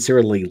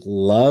necessarily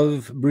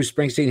love Bruce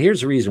Springsteen.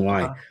 Here's the reason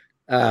why.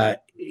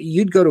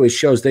 You'd go to his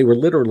shows. They were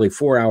literally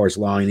 4 hours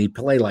long, and he'd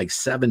play like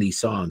 70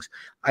 songs.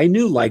 I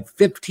knew like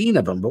 15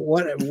 of them, but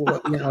what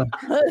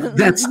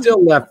that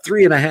still left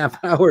 3.5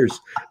 hours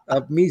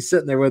of me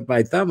sitting there with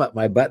my thumb up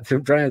my butt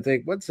trying to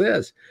think, what's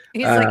this?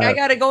 He's like, I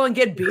got to go and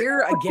get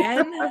beer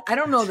again. I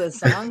don't know this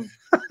song.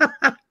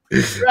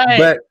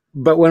 Right.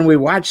 But when we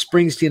watched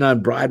Springsteen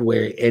on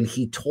Broadway and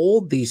he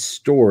told these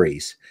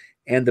stories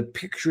and the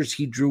pictures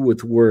he drew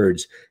with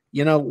words,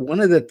 one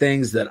of the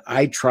things that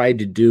I tried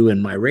to do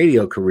in my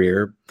radio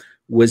career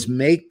was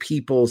make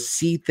people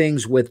see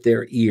things with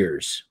their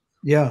ears.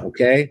 Yeah.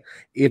 Okay.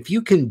 If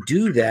you can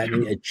do that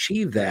and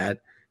achieve that,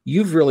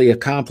 you've really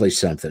accomplished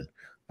something.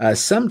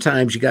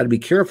 Sometimes you got to be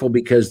careful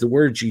because the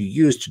words you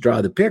use to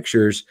draw the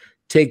pictures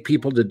take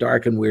people to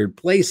dark and weird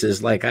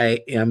places, like I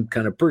am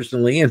kind of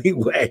personally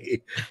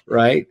anyway,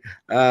 right?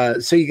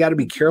 So you got to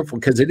be careful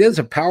because it is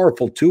a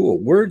powerful tool.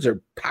 Words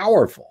are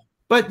powerful.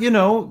 But,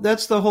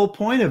 that's the whole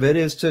point of it,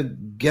 is to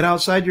get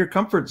outside your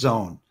comfort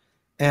zone.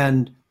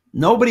 And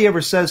nobody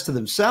ever says to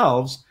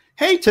themselves,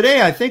 hey,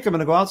 today I think I'm going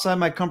to go outside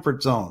my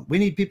comfort zone. We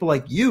need people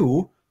like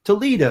you to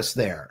lead us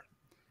there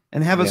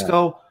and have us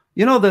go,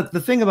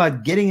 the thing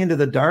about getting into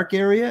the dark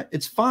area,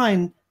 it's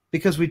fine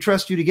because we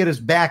trust you to get us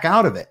back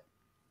out of it.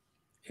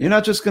 You're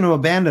not just going to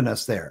abandon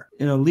us there,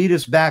 lead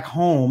us back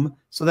home.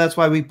 So that's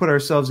why we put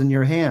ourselves in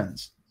your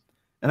hands.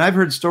 And I've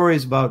heard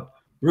stories about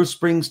Bruce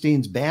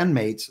Springsteen's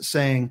bandmates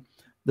saying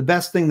the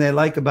best thing they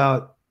like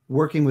about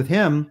working with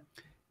him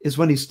is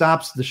when he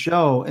stops the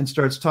show and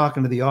starts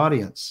talking to the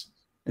audience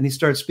and he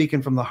starts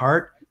speaking from the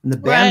heart. And the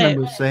band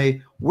members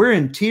say, we're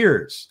in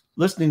tears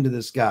listening to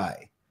this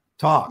guy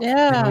talk.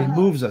 Yeah. He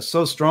moves us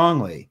so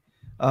strongly.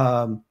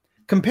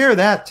 Compare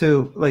that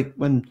to like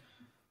when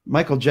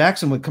Michael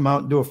Jackson would come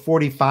out and do a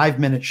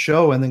 45-minute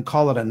show and then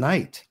call it a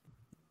night.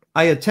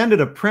 I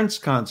attended a Prince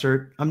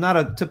concert. I'm not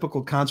a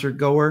typical concert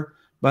goer,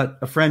 but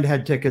a friend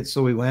had tickets,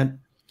 so we went.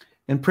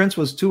 And Prince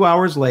was 2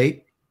 hours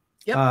late,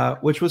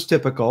 which was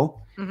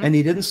typical. Mm-hmm. And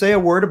he didn't say a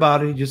word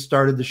about it. He just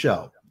started the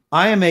show.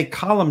 I am a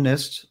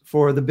columnist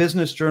for the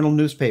Business Journal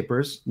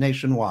newspapers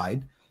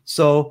nationwide.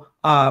 So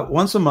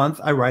once a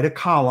month, I write a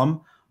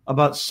column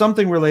about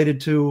something related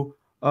to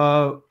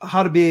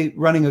how to be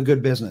running a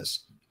good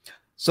business.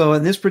 So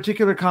in this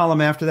particular column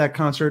after that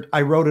concert,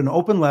 I wrote an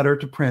open letter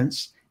to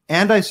Prince,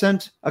 and I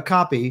sent a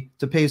copy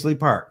to Paisley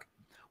Park,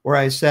 where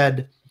I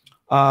said,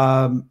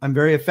 I'm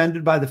very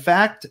offended by the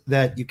fact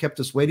that you kept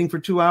us waiting for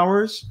 2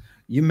 hours.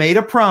 You made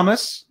a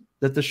promise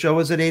that the show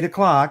is at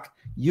 8:00.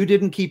 You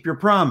didn't keep your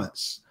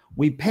promise.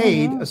 We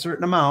paid a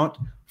certain amount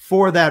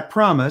for that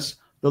promise.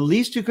 The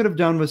least you could have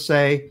done was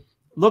say,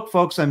 look,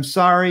 folks, I'm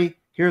sorry.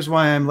 Here's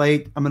why I'm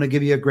late. I'm going to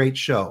give you a great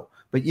show.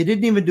 But you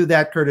didn't even do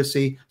that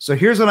courtesy. So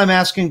here's what I'm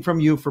asking from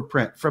you for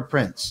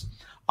Prince.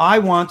 I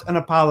want an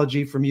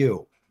apology from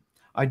you.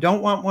 I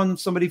don't want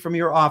somebody from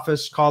your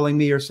office calling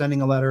me or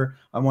sending a letter.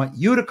 I want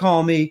you to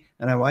call me,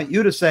 and I want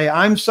you to say,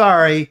 I'm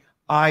sorry,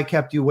 I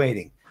kept you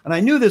waiting. And I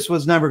knew this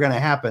was never going to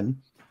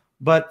happen.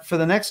 But for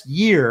the next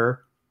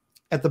year,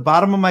 at the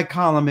bottom of my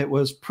column, it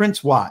was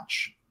Prince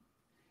Watch.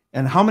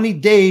 And how many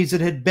days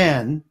it had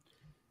been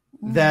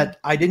that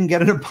I didn't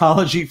get an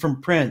apology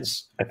from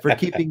Prince for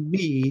keeping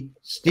me,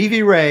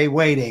 Stevie Ray,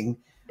 waiting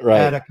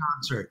at a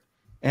concert.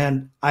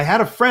 And I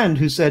had a friend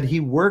who said he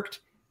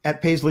worked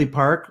at Paisley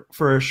Park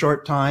for a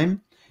short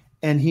time,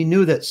 and he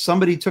knew that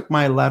somebody took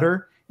my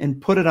letter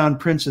and put it on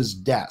Prince's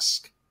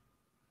desk.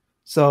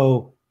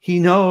 So he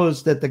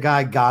knows that the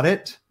guy got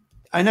it.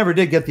 I never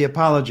did get the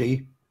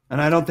apology,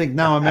 and I don't think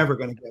now I'm ever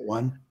going to get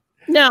one.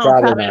 No,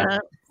 probably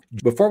not.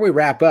 Before we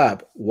wrap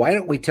up, why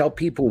don't we tell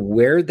people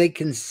where they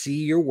can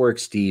see your work,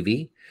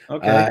 Stevie?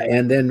 Okay.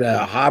 And then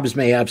Hobbs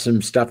may have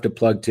some stuff to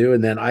plug too,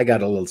 and then I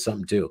got a little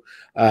something too.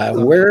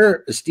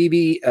 Where,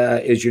 Stevie,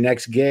 is your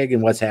next gig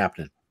and what's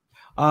happening?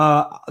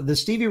 The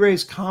Stevie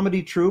Ray's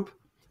comedy troupe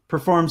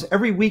performs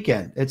every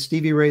weekend at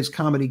Stevie Ray's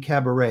Comedy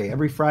Cabaret.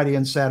 Every Friday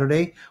and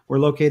Saturday, we're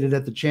located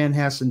at the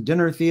Chanhassen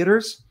Dinner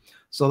Theaters.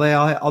 So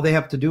all they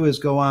have to do is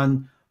go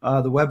on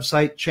the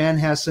website,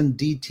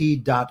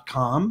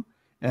 chanhassendt.com.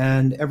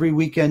 And every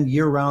weekend,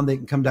 year-round, they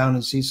can come down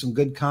and see some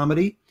good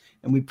comedy.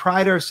 And we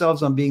pride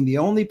ourselves on being the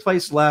only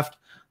place left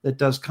that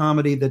does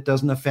comedy that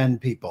doesn't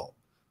offend people.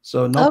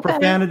 So no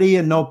profanity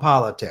and no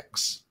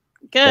politics.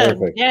 Good.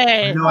 Perfect.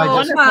 Yay. No, I Oh,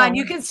 just- come on.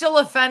 You can still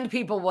offend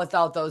people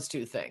without those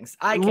two things.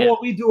 I can. Well,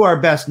 we do our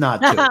best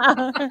not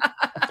to.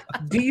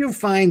 Do you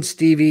find,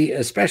 Stevie,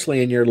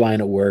 especially in your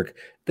line of work,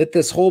 that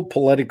this whole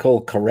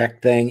political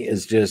correct thing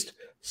is just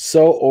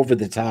so over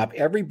the top?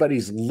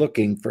 Everybody's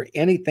looking for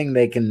anything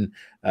they can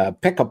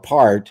pick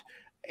apart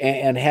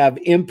and have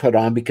input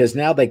on, because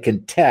now they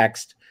can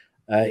text,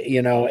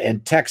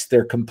 and text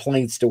their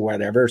complaints to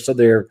whatever, so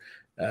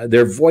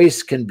their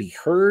voice can be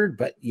heard,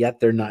 but yet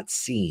they're not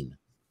seen.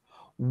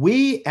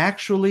 We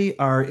actually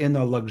are in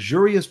a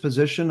luxurious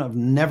position of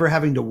never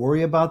having to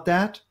worry about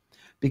that,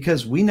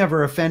 because we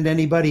never offend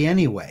anybody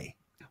anyway.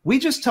 We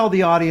just tell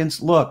the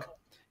audience, look,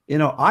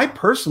 I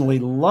personally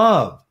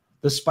love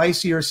the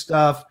spicier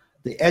stuff,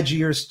 the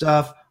edgier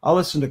stuff. I'll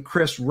listen to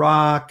Chris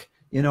Rock,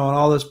 and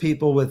all those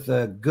people with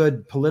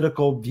good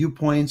political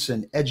viewpoints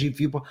and edgy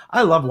viewpoints.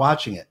 I love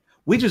watching it.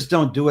 We just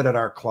don't do it at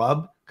our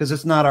club because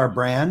it's not our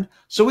brand.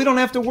 So we don't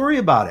have to worry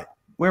about it.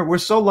 We're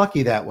so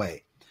lucky that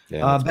way.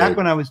 Yeah, back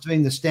when I was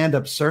doing the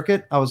stand-up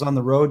circuit, I was on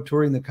the road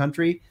touring the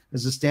country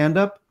as a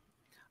stand-up.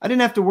 I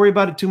didn't have to worry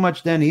about it too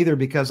much then either,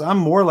 because I'm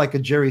more like a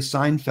Jerry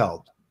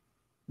Seinfeld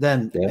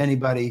than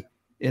anybody,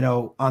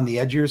 on the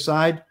edgier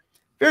side.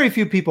 Very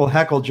few people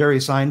heckle Jerry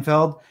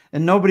Seinfeld,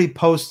 and nobody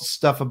posts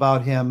stuff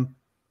about him.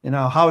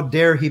 How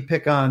dare he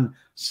pick on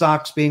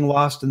socks being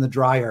lost in the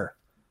dryer?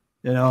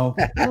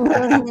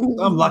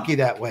 I'm lucky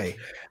that way.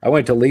 I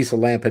went to Lisa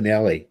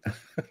Lampanelli.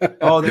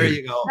 Oh, there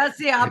you go. That's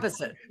the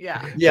opposite.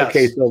 Yeah. Yes.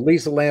 Okay, so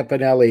Lisa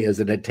Lampanelli is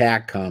an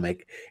attack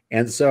comic.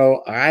 And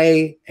so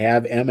I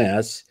have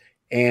MS,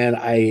 and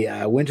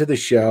I went to the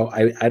show.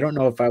 I don't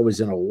know if I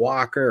was in a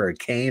walker or a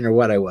cane or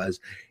what I was.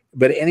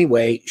 But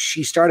anyway,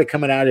 she started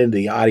coming out into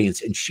the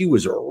audience, and she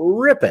was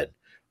ripping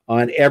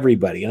on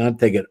everybody. And I'm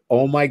thinking,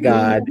 oh, my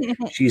God,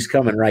 she's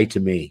coming right to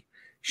me.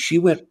 She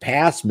went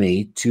past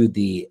me to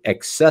the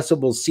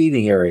accessible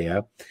seating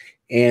area,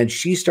 and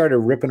she started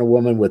ripping a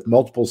woman with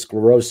multiple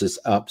sclerosis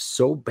up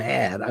so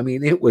bad. I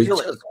mean, it was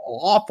just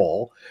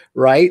awful,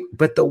 right?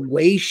 But the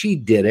way she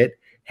did it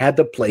had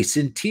the place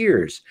in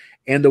tears.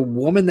 And the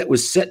woman that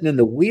was sitting in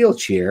the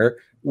wheelchair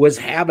was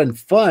having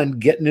fun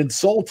getting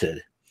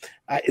insulted.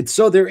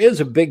 So there is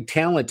a big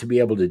talent to be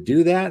able to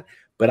do that.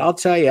 But I'll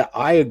tell you,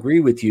 I agree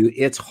with you.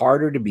 It's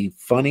harder to be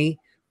funny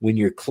when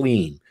you're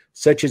clean,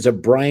 such as a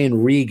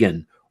Brian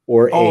Regan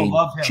or a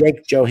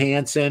Jake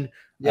Johansson.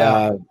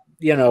 Yeah.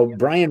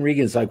 Brian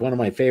Regan's like one of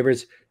my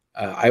favorites.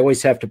 I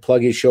always have to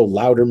plug his show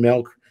Louder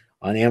Milk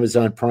on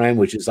Amazon Prime,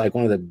 which is like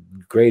one of the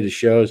greatest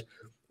shows.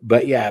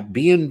 But yeah,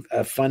 being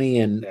funny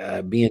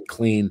and being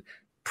clean,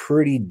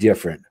 pretty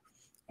different.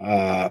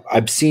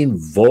 I've seen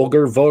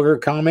vulgar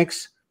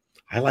comics.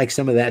 I like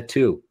some of that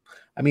too.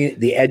 I mean,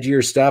 the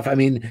edgier stuff. I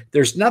mean,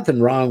 there's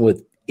nothing wrong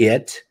with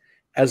it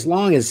as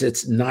long as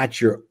it's not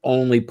your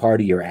only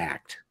part of your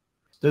act.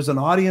 There's an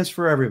audience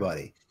for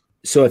everybody.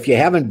 So if you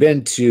haven't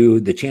been to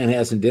the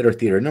Chanhassen Dinner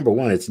Theater, number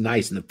one, it's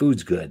nice and the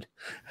food's good,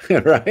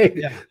 right?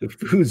 Yeah. The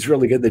food's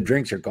really good. The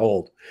drinks are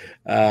cold.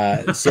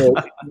 So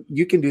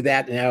you can do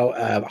that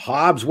now.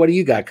 Hobbs, what do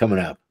you got coming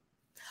up?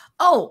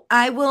 Oh,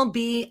 I will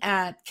be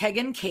at Keg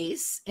and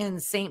Case in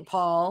St.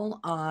 Paul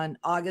on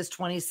August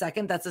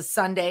 22nd. That's a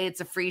Sunday. It's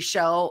a free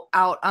show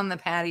out on the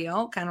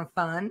patio, kind of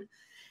fun.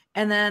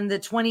 And then the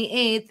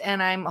 28th,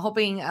 and I'm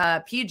hoping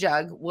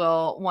Pjugg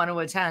will want to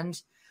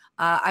attend.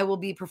 I will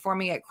be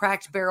performing at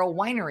Cracked Barrel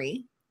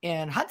Winery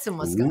in Hudson,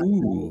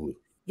 Wisconsin. Ooh.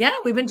 Yeah,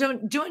 we've been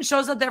doing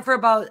shows out there for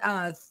about,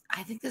 I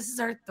think this is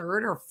our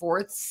third or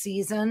fourth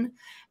season.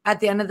 At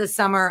the end of the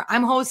summer,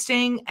 I'm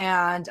hosting,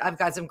 and I've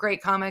got some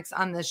great comics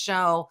on the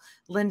show.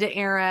 Linda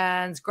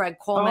Ahrens, Greg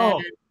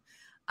Coleman.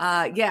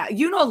 Oh. Yeah,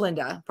 you know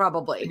Linda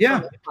probably.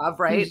 Yeah.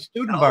 Right?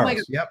 Student of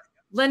ours. Yep.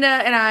 Linda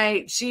and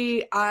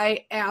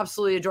I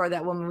absolutely adore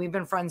that woman. We've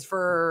been friends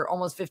for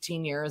almost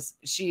 15 years.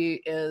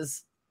 She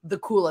is the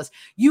coolest.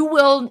 You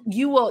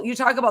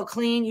talk about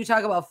clean, you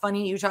talk about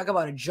funny, you talk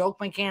about a joke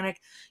mechanic,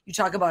 you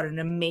talk about an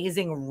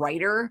amazing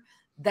writer.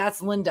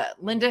 That's Linda.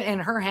 Linda in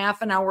her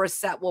half an hour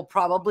set will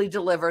probably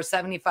deliver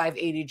 75,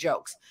 80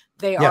 jokes.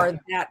 They are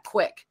that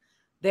quick.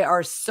 They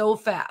are so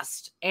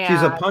fast. And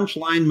she's a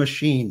punchline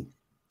machine.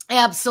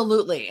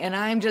 Absolutely. And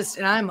I'm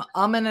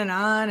umming and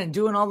on and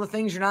doing all the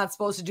things you're not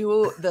supposed to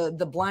do.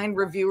 The blind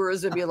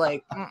reviewers would be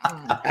like,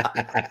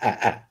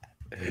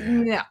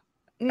 yeah.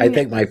 I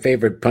think my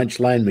favorite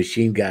punchline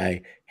machine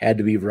guy had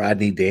to be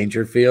Rodney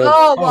Dangerfield.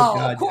 Oh, well,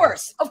 God,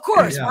 of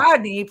course. Yeah.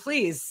 Rodney,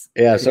 please.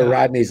 Yeah, so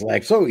Rodney's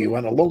like, so you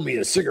want to loan me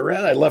a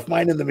cigarette? I left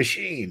mine in the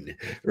machine.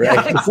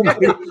 Right.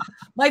 Yeah,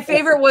 my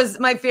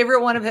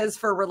favorite one of his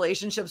for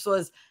relationships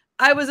was,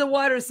 I was a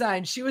water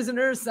sign, she was an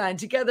earth sign.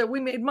 Together we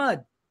made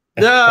mud.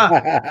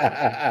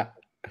 Yeah.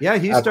 Yeah,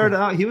 he started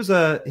out, he was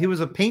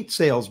a paint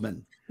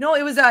salesman. No,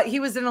 he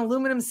was an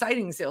aluminum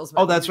siding salesman.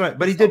 Oh, that's right.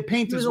 But he did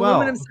paint as well.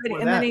 Aluminum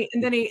siding,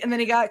 and then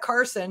he got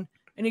Carson,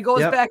 and he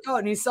goes back out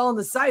and he's selling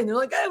the siding. They're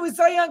like, "Hey, we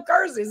saw you on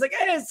Carson." He's like,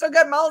 "Hey, I still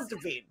got mouths to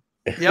feed."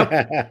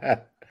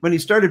 Yep. When he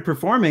started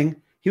performing,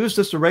 he was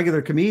just a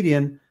regular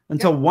comedian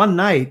until one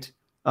night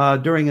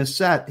during his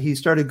set, he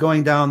started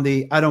going down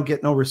the "I don't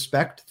get no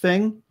respect"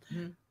 thing.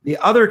 The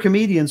other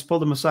comedians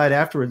pulled him aside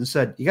afterwards and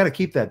said, "You got to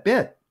keep that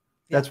bit.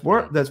 That's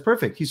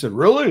perfect." He said,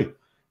 "Really?"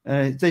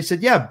 And they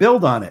said, "Yeah,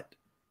 build on it."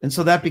 And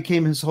so that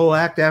became his whole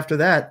act after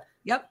that.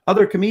 Yep.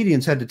 Other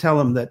comedians had to tell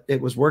him that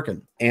it was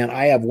working. And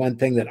I have one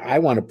thing that I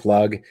want to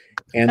plug,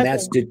 and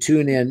that's to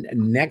tune in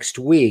next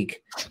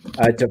week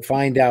to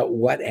find out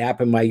what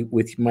happened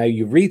with my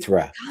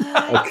urethra.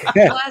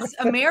 Okay. Bless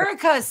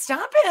America,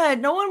 stop it.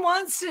 No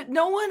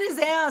one has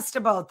asked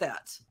about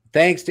that.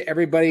 Thanks to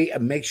everybody.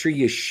 Make sure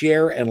you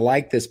share and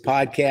like this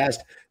podcast.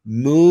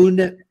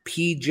 Moon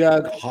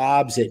Pjugg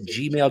Hobbs at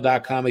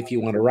gmail.com if you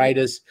want to write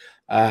us,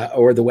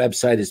 or the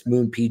website is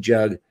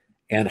moonpjugg.com.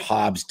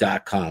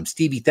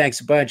 Stevie,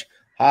 thanks a bunch.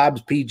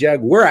 Hobbs,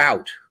 Pjugg, we're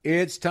out.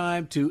 It's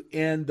time to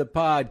end the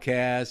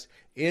podcast.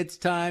 It's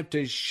time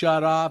to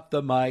shut off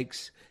the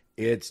mics.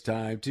 It's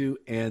time to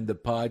end the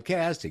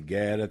podcast and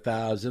get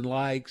 1,000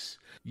 likes.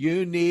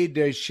 You need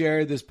to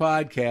share this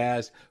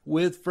podcast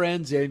with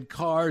friends in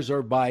cars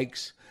or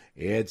bikes.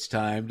 It's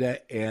time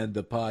to end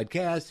the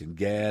podcast and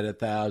get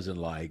 1,000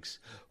 likes.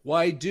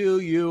 Why do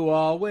you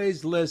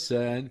always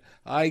listen?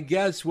 I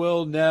guess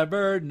we'll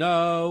never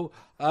know.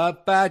 A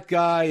fat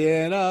guy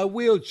in a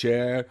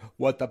wheelchair,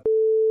 what the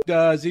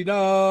does he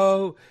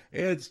know?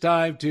 It's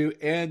time to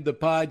end the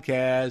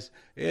podcast.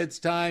 It's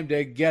time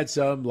to get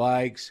some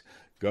likes.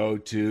 Go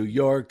to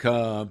your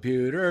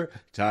computer,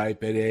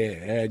 type it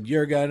in,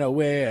 you're gonna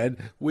win.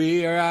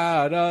 We are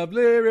out of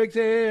lyrics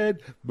in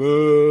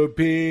Moon,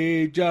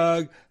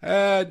 Pjugg,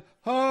 and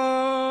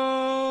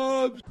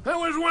Hobbs. That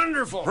was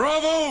wonderful.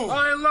 Bravo!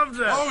 I loved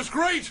that. Oh, it was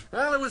great.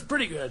 Well, it was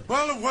pretty good.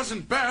 Well, it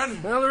wasn't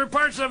bad. Well, there were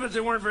parts of it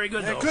that weren't very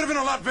good, though. It could have been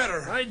a lot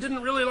better. I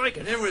didn't really like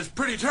it. It was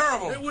pretty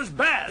terrible. It was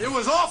bad. It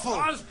was awful.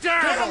 It was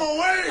terrible. Get him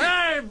away!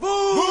 Hey, boo!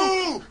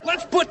 Boo!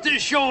 Let's put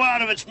this show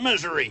out of its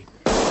misery.